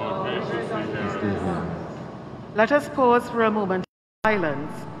 Lord, graciously hear us. Let us pause for a moment of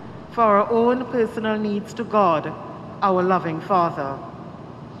silence for our own personal needs to God, our loving Father.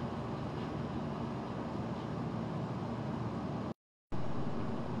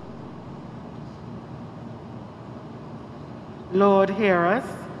 Lord, hear us.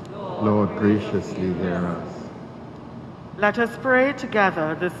 Lord, graciously hear us. Let us pray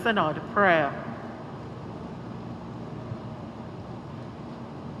together the Synod prayer.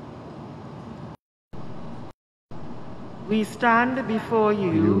 We stand before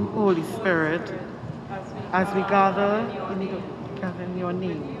you, Holy Spirit, as we gather in your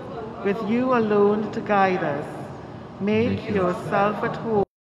name, with you alone to guide us. Make yourself at home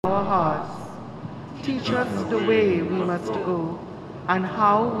in our hearts. Teach us the way we must go and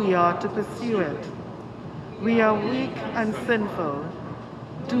how we are to pursue it. We are weak and sinful.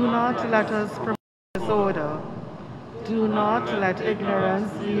 Do not let us promote disorder. Do not let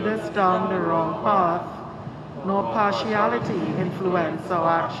ignorance lead us down the wrong path, nor partiality influence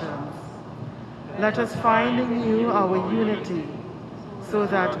our actions. Let us find in you our unity, so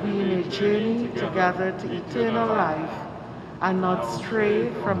that we may journey together to eternal life and not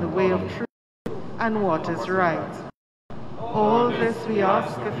stray from the way of truth and what is right. All this we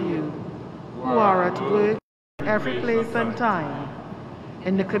ask of you, who are at work in every place and time,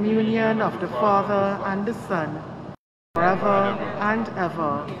 in the communion of the Father and the Son, forever and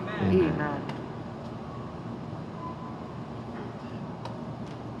ever. Amen.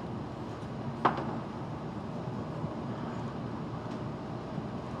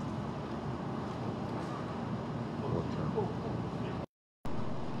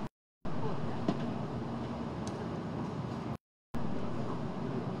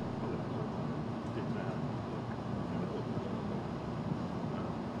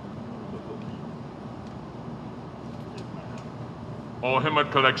 Our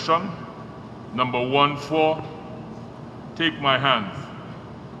hymn collection, number 1-4, Take My Hands.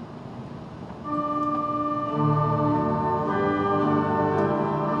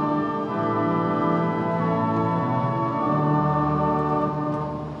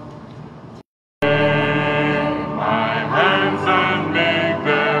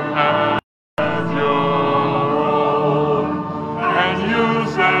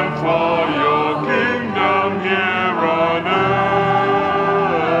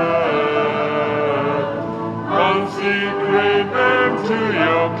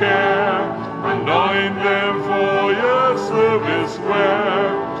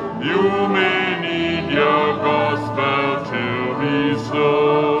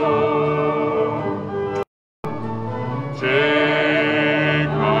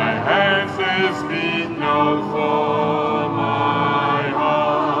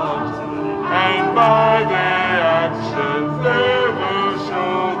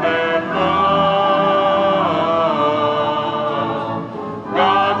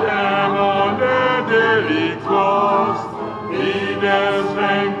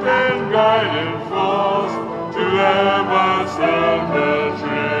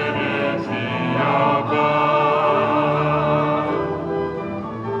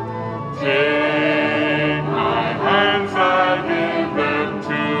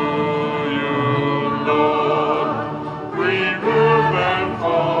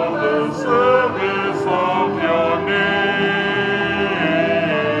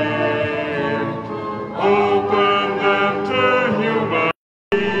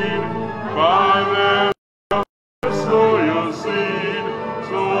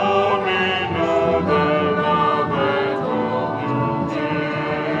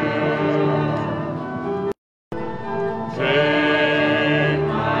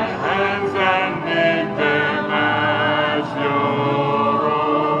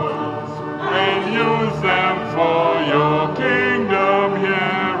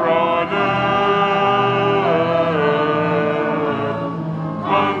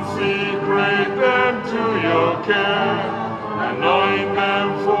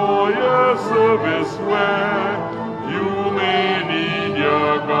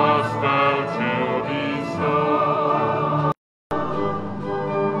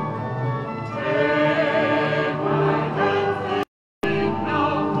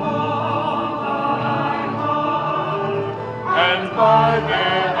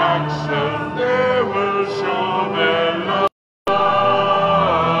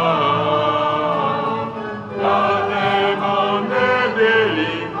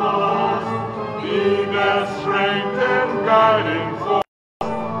 Strength and guiding force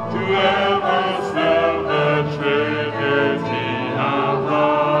to ever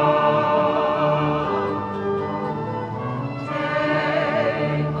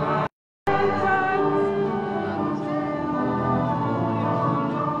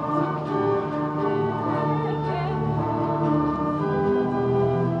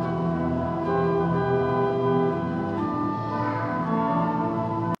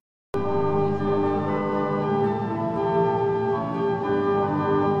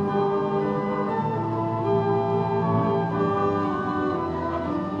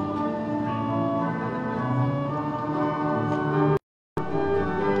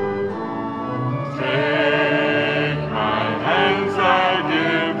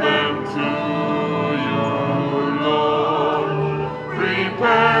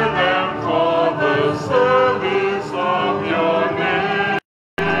prepare them for the service of your name.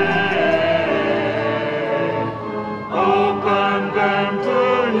 Open them to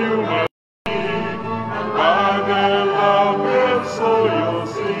humanity, and by their love give so you'll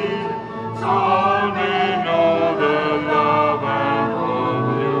see, so all may know the love and hope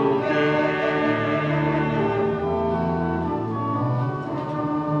you give.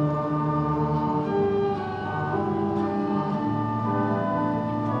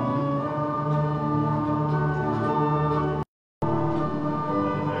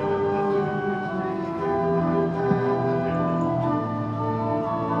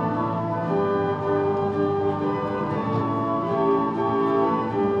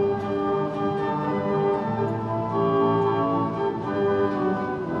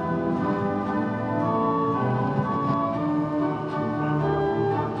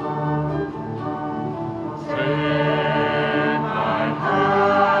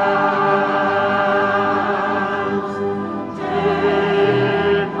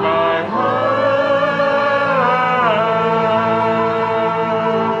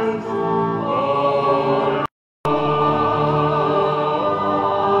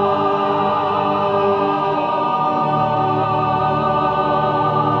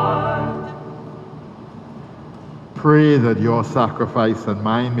 Pray that your sacrifice and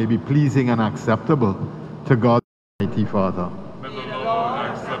mine may be pleasing and acceptable to God, Almighty Father. May the Lord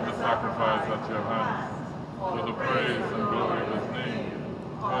accept the sacrifice at your hands, for the praise and glory of his name,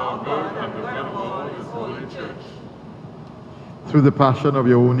 for our good and the good of all his holy church. Through the passion of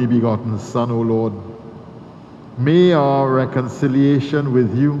your only begotten Son, O Lord, may our reconciliation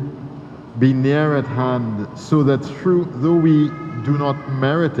with you be near at hand, so that though we do not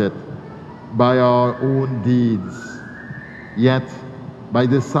merit it by our own deeds, yet by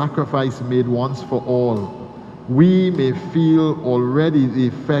the sacrifice made once for all, we may feel already the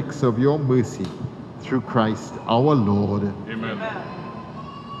effects of your mercy through Christ our Lord. Amen.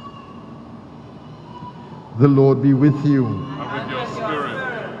 The Lord be with you. And with your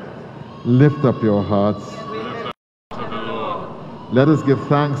spirit, Lift up your hearts. lift up to the Lord. Let us give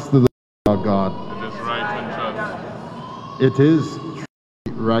thanks to the Lord our God. It is right and just. It is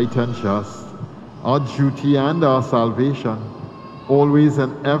truly right and just, our duty and our salvation, always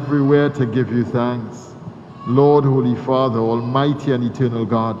and everywhere to give you thanks, Lord, Holy Father, Almighty and eternal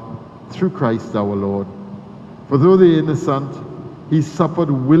God, through Christ our Lord. For though the innocent, he suffered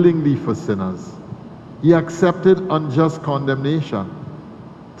willingly for sinners, he accepted unjust condemnation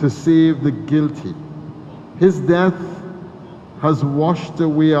to save the guilty. His death has washed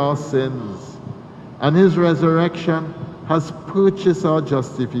away our sins, and his resurrection has purchased our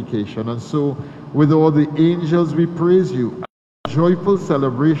justification. And so, with all the angels, we praise you. A joyful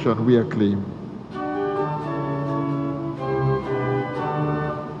celebration we acclaim.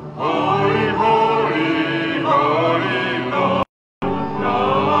 Holy, holy, holy Lord,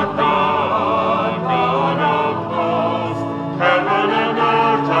 Lord God, God of hosts, heaven and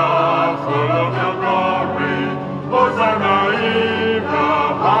earth are full of your glory. Hosanna in the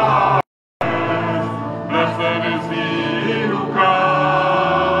highest. Blessed is he who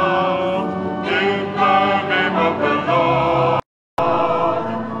comes in the name of the Lord.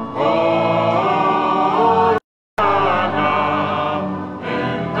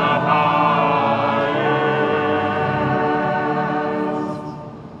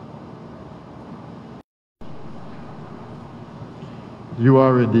 You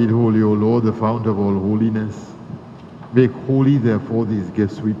are indeed holy, O Lord, the fount of all holiness. Make holy, therefore, these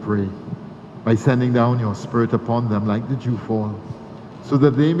gifts, we pray, by sending down your Spirit upon them like the dewfall, so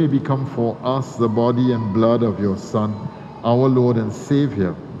that they may become for us the body and blood of your Son, our Lord and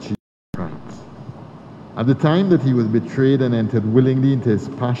Savior, Jesus Christ. At the time that he was betrayed and entered willingly into his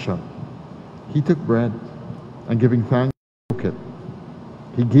passion, he took bread, and giving thanks, he broke it.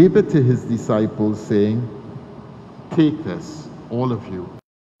 He gave it to his disciples, saying, "Take this, all of you,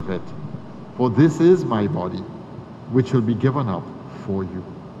 of it, for this is my body, which will be given up for you."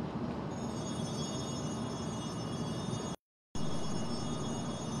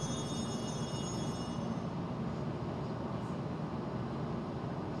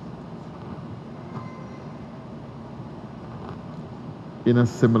 In a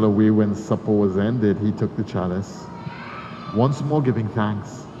similar way, when supper was ended, he took the chalice. Once more giving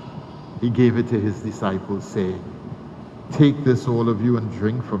thanks, he gave it to his disciples, saying, "Take this, all of you, and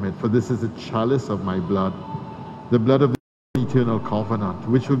drink from it, for this is a chalice of my blood, the blood of the eternal covenant,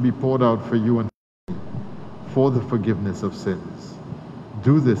 which will be poured out for you and for the forgiveness of sins.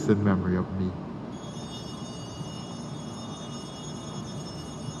 Do this in memory of me."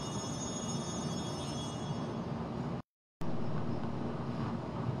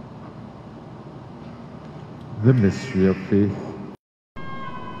 The mystery of faith.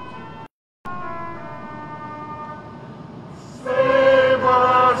 Save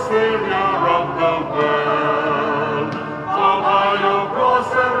us, Savior of the world, for by your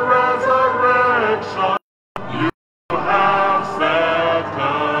cross and resurrection you have set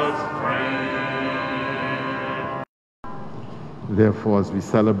us free. Therefore, as we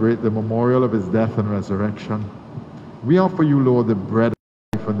celebrate the memorial of his death and resurrection, we offer you, Lord, the bread of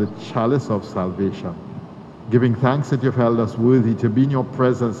life and the chalice of salvation, giving thanks that you've held us worthy to be in your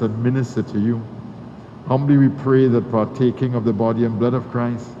presence and minister to you. Humbly we pray that partaking of the body and blood of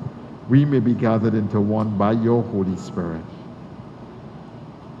Christ, we may be gathered into one by your Holy Spirit.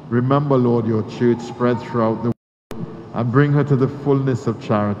 Remember, Lord, your church spread throughout the world and bring her to the fullness of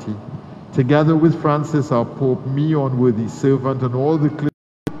charity. Together with Francis, our Pope, me, your unworthy servant, and all the clergy,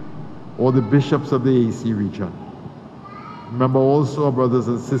 all the bishops of the AC region. Remember also our brothers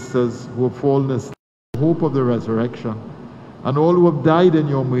and sisters who have fallen asleep in the hope of the resurrection, and all who have died in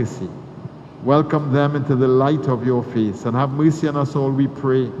your mercy. Welcome them into the light of your face, and have mercy on us all, we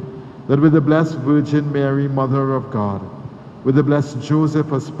pray, that with the blessed Virgin Mary, Mother of God, with the blessed Joseph,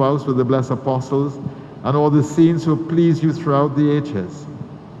 her spouse, with the blessed apostles, and all the saints who please you throughout the ages,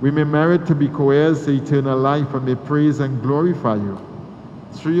 we may merit to be co-heirs to eternal life, and may praise and glorify you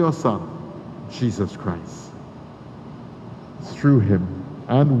through your Son, Jesus Christ. Through him,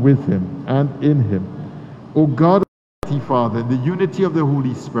 and with him, and in him, O God, Almighty Father, in the unity of the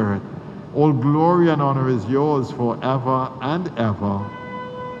Holy Spirit, all glory and honor is yours forever and ever.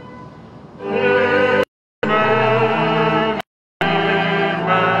 Amen. Amen. Amen.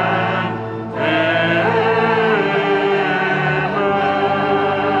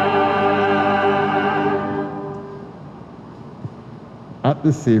 At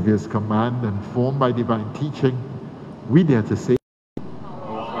the Saviour's command and formed by divine teaching, we dare to say,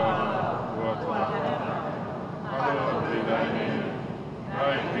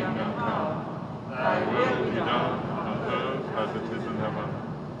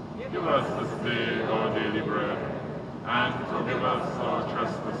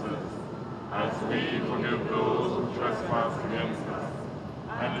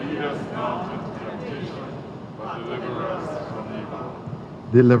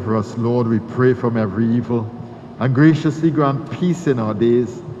 deliver us, Lord, we pray, from every evil, and graciously grant peace in our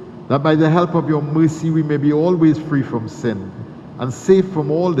days, that by the help of your mercy we may be always free from sin and safe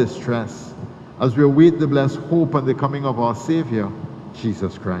from all distress, as we await the blessed hope and the coming of our Savior,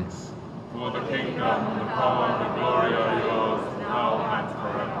 Jesus Christ. For the kingdom, the power, and the glory are yours, now and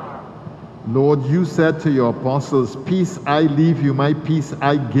forever. Lord, you said to your apostles, peace I leave you, my peace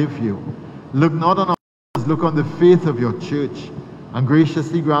I give you. Look not on our sins, look on the faith of your church, and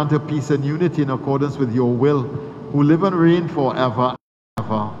graciously grant her peace and unity in accordance with your will, who live and reign forever and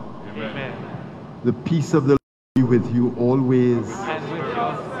ever. Amen. The peace of the Lord be with you always. And with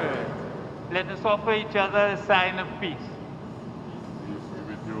your spirit. Let us offer each other a sign of peace. Peace be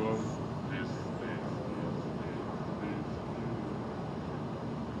with you all. Peace, peace, peace, peace.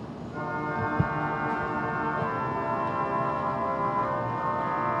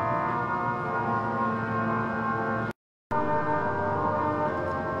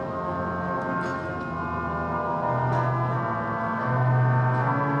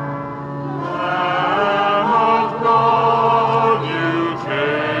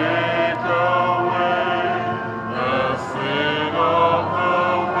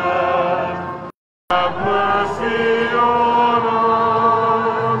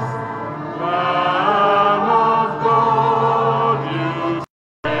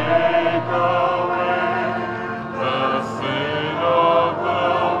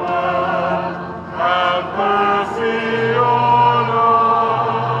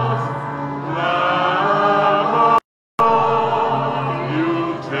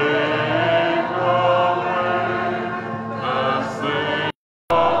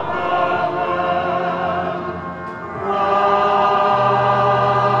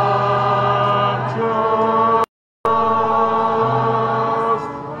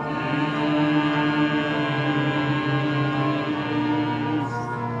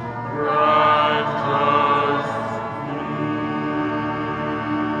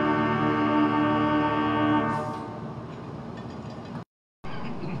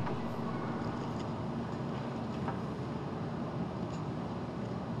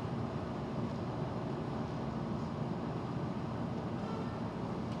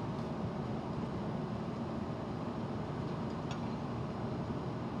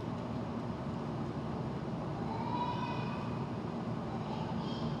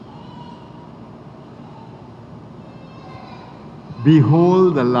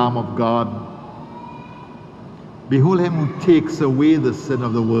 Behold the Lamb of God. Behold him who takes away the sin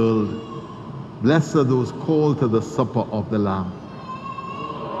of the world. Blessed are those called to the supper of the Lamb.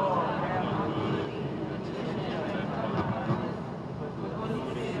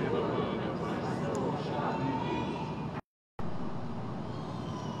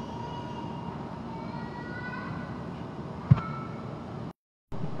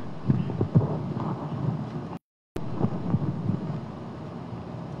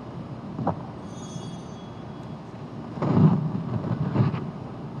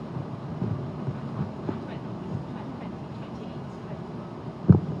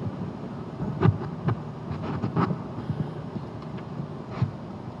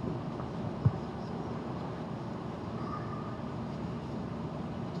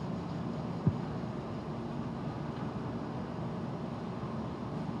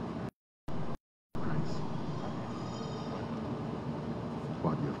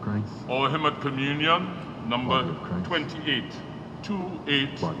 Our hymn at communion, number 28,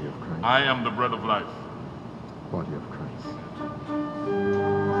 2-8. I am the bread of life. Body of Christ.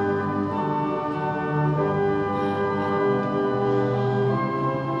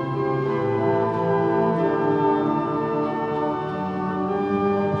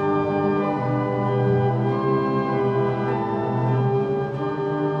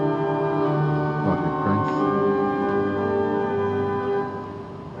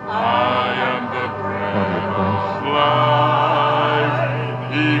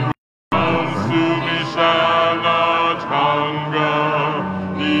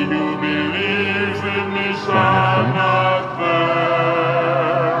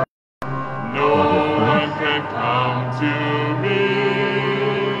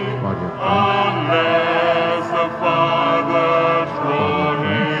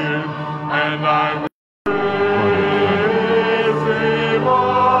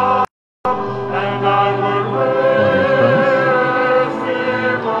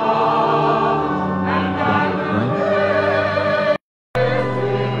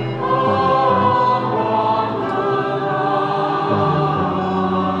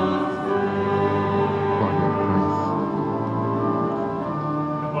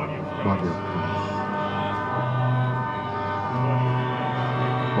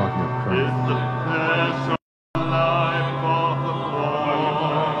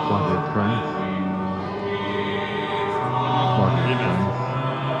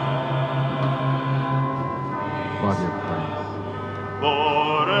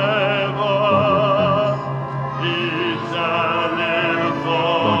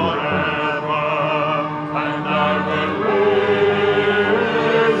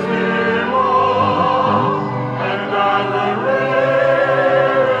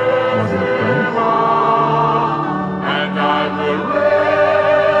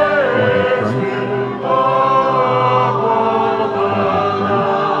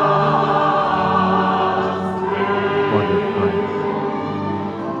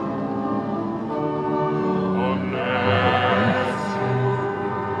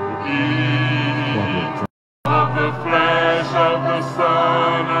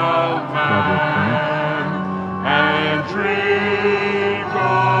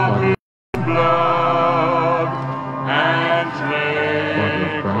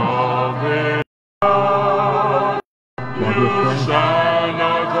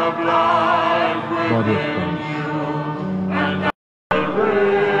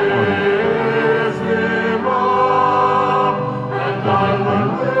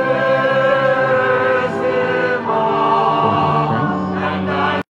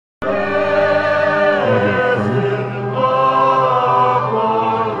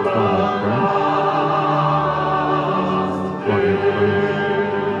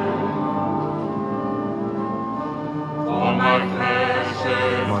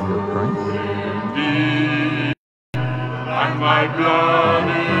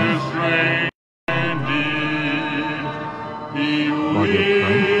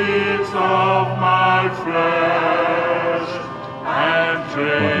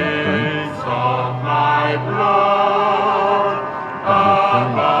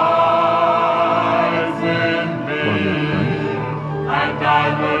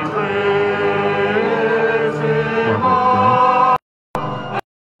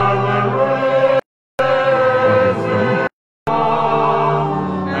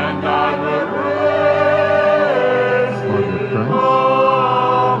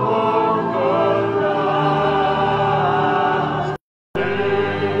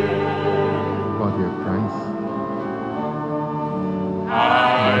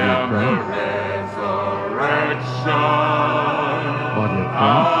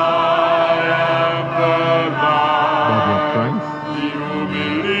 I am the light.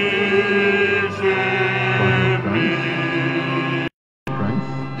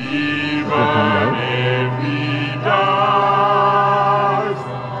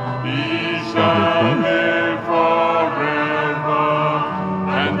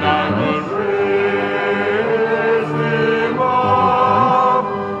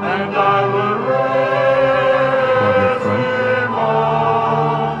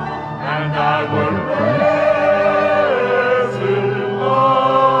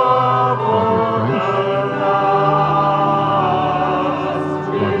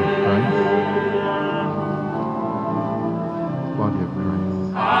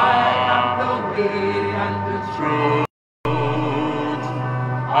 I am the way and the truth.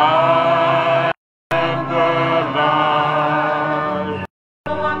 I am the light.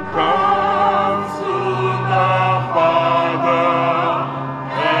 No one comes to the Father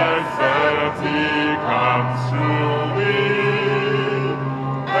except He comes through me.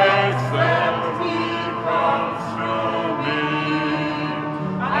 Except He comes through me.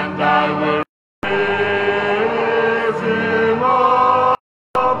 And I will raise Him up.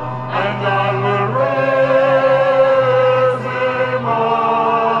 And I will raise Him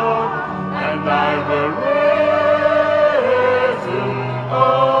up. And I will raise Him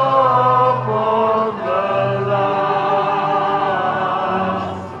up on the last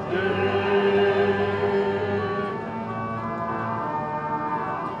day.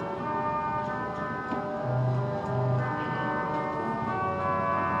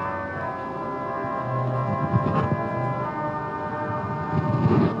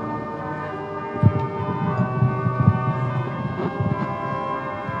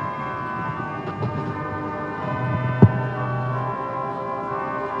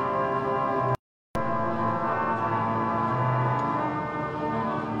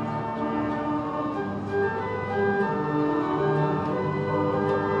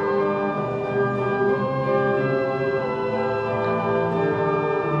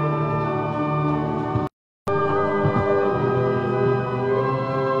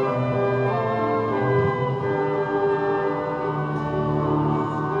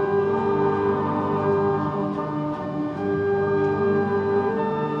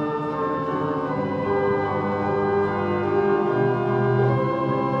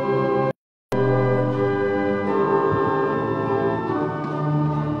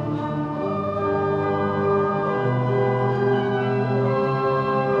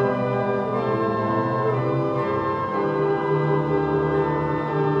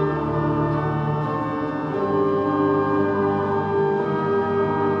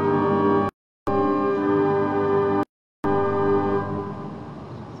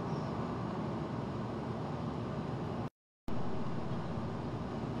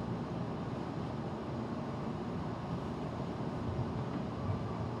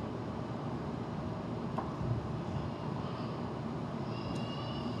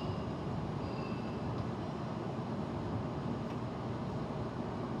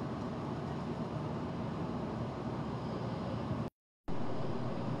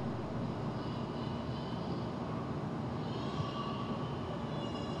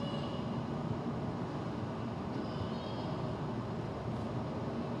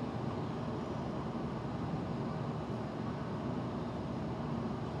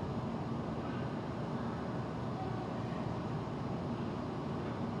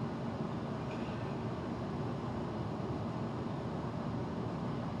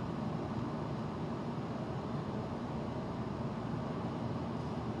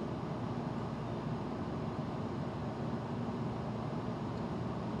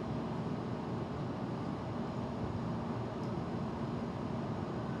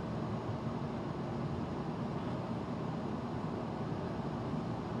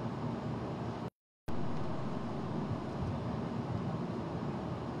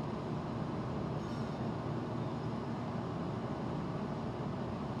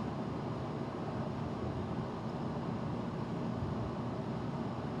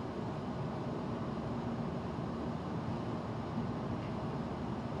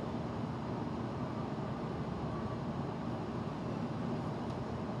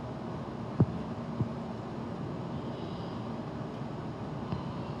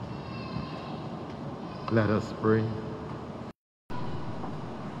 Let us pray.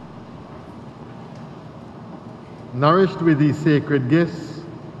 Nourished with these sacred gifts,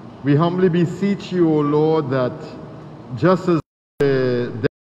 we humbly beseech you, O Lord, that just as the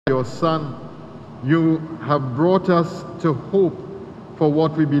death of your Son, you have brought us to hope for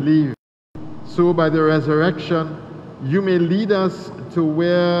what we believe. So by the resurrection, you may lead us to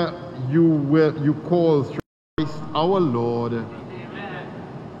where you call through Christ our Lord. Amen.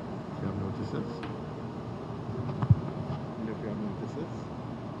 Do you have notices?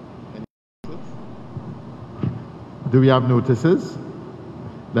 Do we have notices?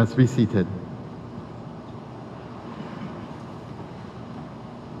 Let's be seated.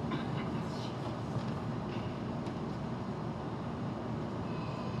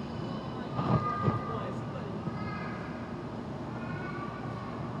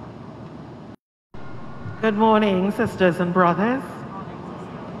 Good morning, sisters and brothers.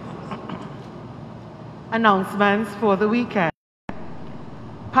 Announcements for the weekend.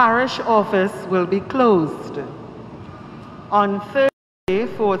 Parish office will be closed on Thursday.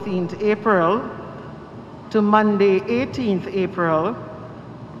 14th April to Monday, 18th April,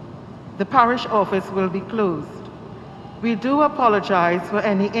 the parish office will be closed. We do apologize for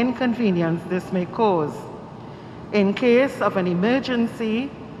any inconvenience this may cause. In case of an emergency,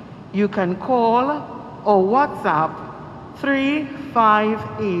 you can call or WhatsApp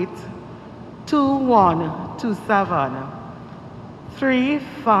 358-2127.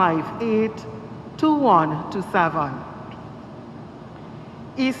 358-2127.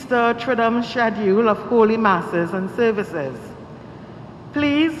 Easter Triduum schedule of Holy Masses and services.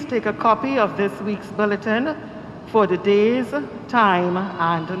 Please take a copy of this week's bulletin for the days, time,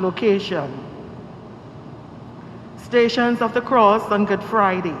 and location. Stations of the Cross on Good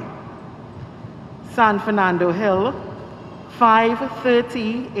Friday. San Fernando Hill,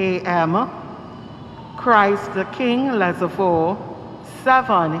 5:30 a.m. Christ the King, Lesotho,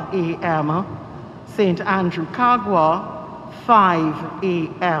 7 a.m. St. Andrew Kagwa, 5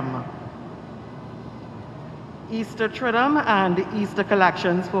 a.m. Easter Triduum and Easter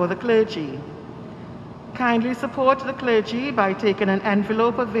collections for the clergy. Kindly support the clergy by taking an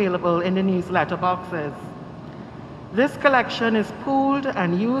envelope available in the newsletter boxes. This collection is pooled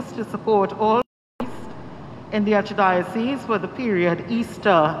and used to support all priests in the Archdiocese for the period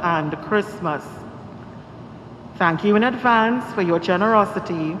Easter and Christmas. Thank you in advance for your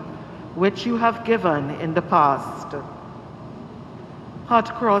generosity, which you have given in the past.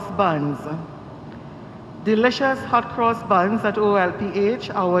 Hot cross buns. Delicious hot cross buns at OLPH,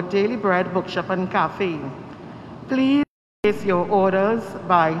 our Daily Bread Bookshop and Cafe. Please place your orders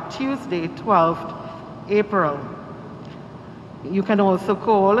by Tuesday, 12th April. You can also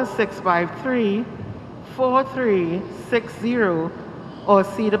call 653-4360 or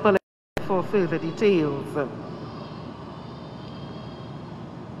see the bulletin for further details.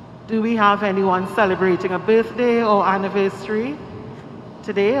 Do we have anyone celebrating a birthday or anniversary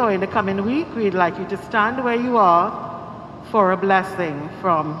today or in the coming week? We'd like you to stand where you are for a blessing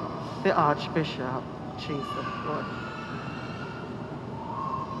from the Archbishop. Jesus, Lord.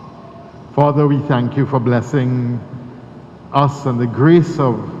 Father, we thank you for blessing us and the grace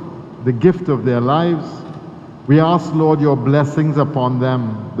of the gift of their lives. We ask, Lord, your blessings upon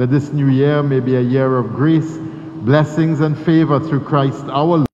them, that this new year may be a year of grace, blessings and favor through Christ our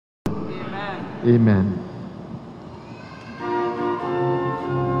Lord. Amen. Amen.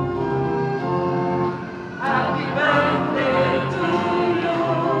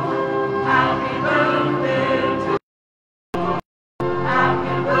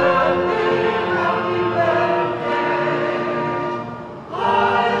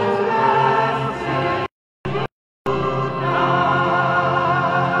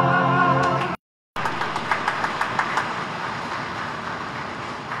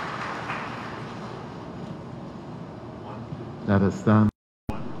 Let us stand.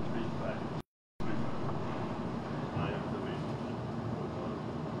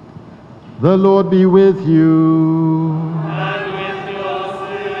 The Lord be with you. And with your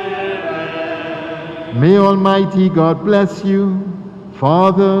spirit. May Almighty God bless you,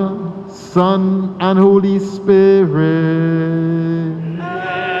 Father, Son, and Holy Spirit. Amen.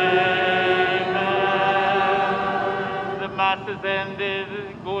 The Mass is ended.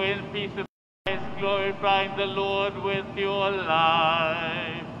 Go in peace of Christ, glorifying the Lord with your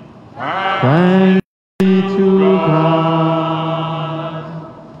life. Thanks be to God.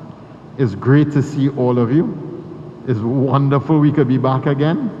 It's great to see all of you. It's wonderful we could be back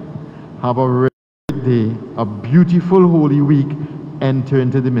again. Have a great day, a beautiful Holy Week. Enter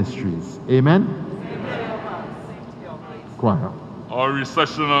into the mysteries. Amen? Choir. Our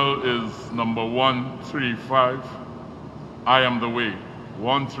recessional is number 135. I am the way.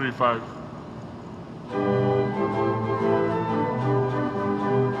 135.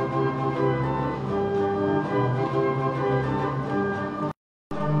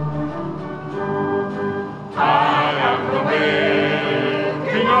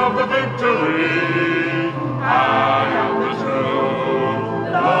 Victory, I am the truth,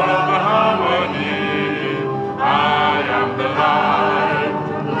 Lord of the harmony, I am the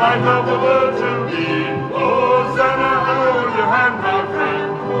light of the world to be. Hosanna, hold your hand, my friend.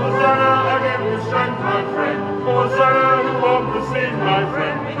 Hosanna, I give you strength, my friend. Hosanna, you won't receive, my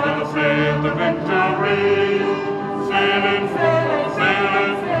friend. We're gonna sail the victory. Sailing, sailing,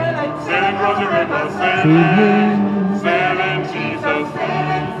 sailing, sailing across the river, sailing, sailing, Jesus,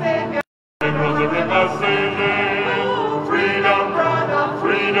 sailing, sailing. Across the river sailing, freedom,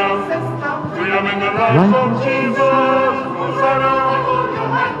 freedom, freedom in the life of Jesus. Hosanna, hold your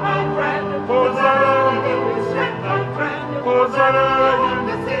hand, my friend. Hosanna, give me strength, my friend. Hosanna, you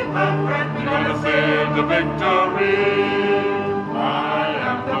deceive, my friend. We're gonna save the victory.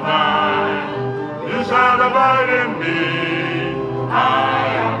 abide in me. I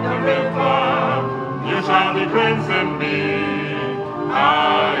am the river, you shall be cleansed in me.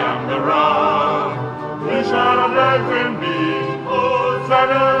 I am the rock, you shall have life in me.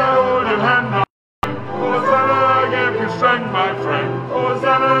 Hosanna, I hold your hand, my friend. Hosanna, I give you strength, my friend.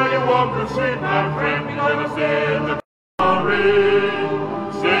 Hosanna, you walk the street, my friend. Because I sail the glory.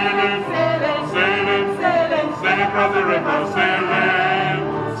 Sailing, sailing, sailing, sailing, sailing across the river, sailing,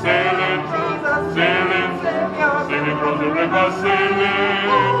 sailing, sailing, sailing across the river, sailing.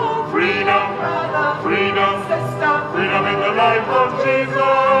 Freedom, freedom, freedom in the life of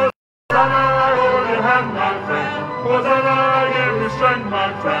Jesus. Hosanna, I hold your hand, my friend. Hosanna, I give you strength, my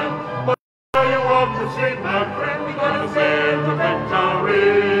friend. Hosanna, you walk the street, my friend. We're gonna sail to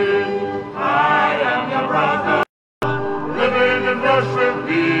victory. I am your brother, living in flesh with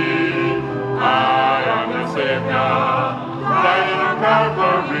me. I am your Savior, dying on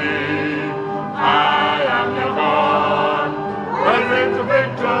Calvary. I am your God, rising to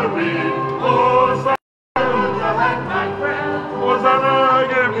victory. Hosanna, my friend. Hosanna, I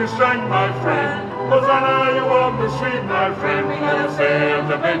give you strength, my friend. Hosanna, you walk the street, my friend. We're gonna sail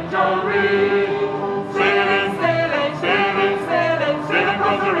to victory. Sailing, sailing, sailing, sailing, sailing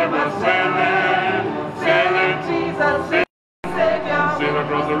across the river, sailing, sailing, Jesus, Savior, sail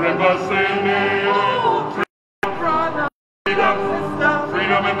across the river, sailing. Freedom,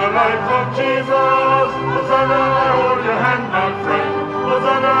 freedom in the life of Jesus. Hosanna, I hold your hand, my friend.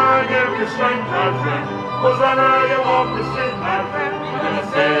 Hosanna, I give you strength, my friend. Hosanna, you walk the street, my friend. We're gonna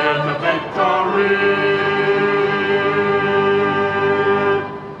sail to victory.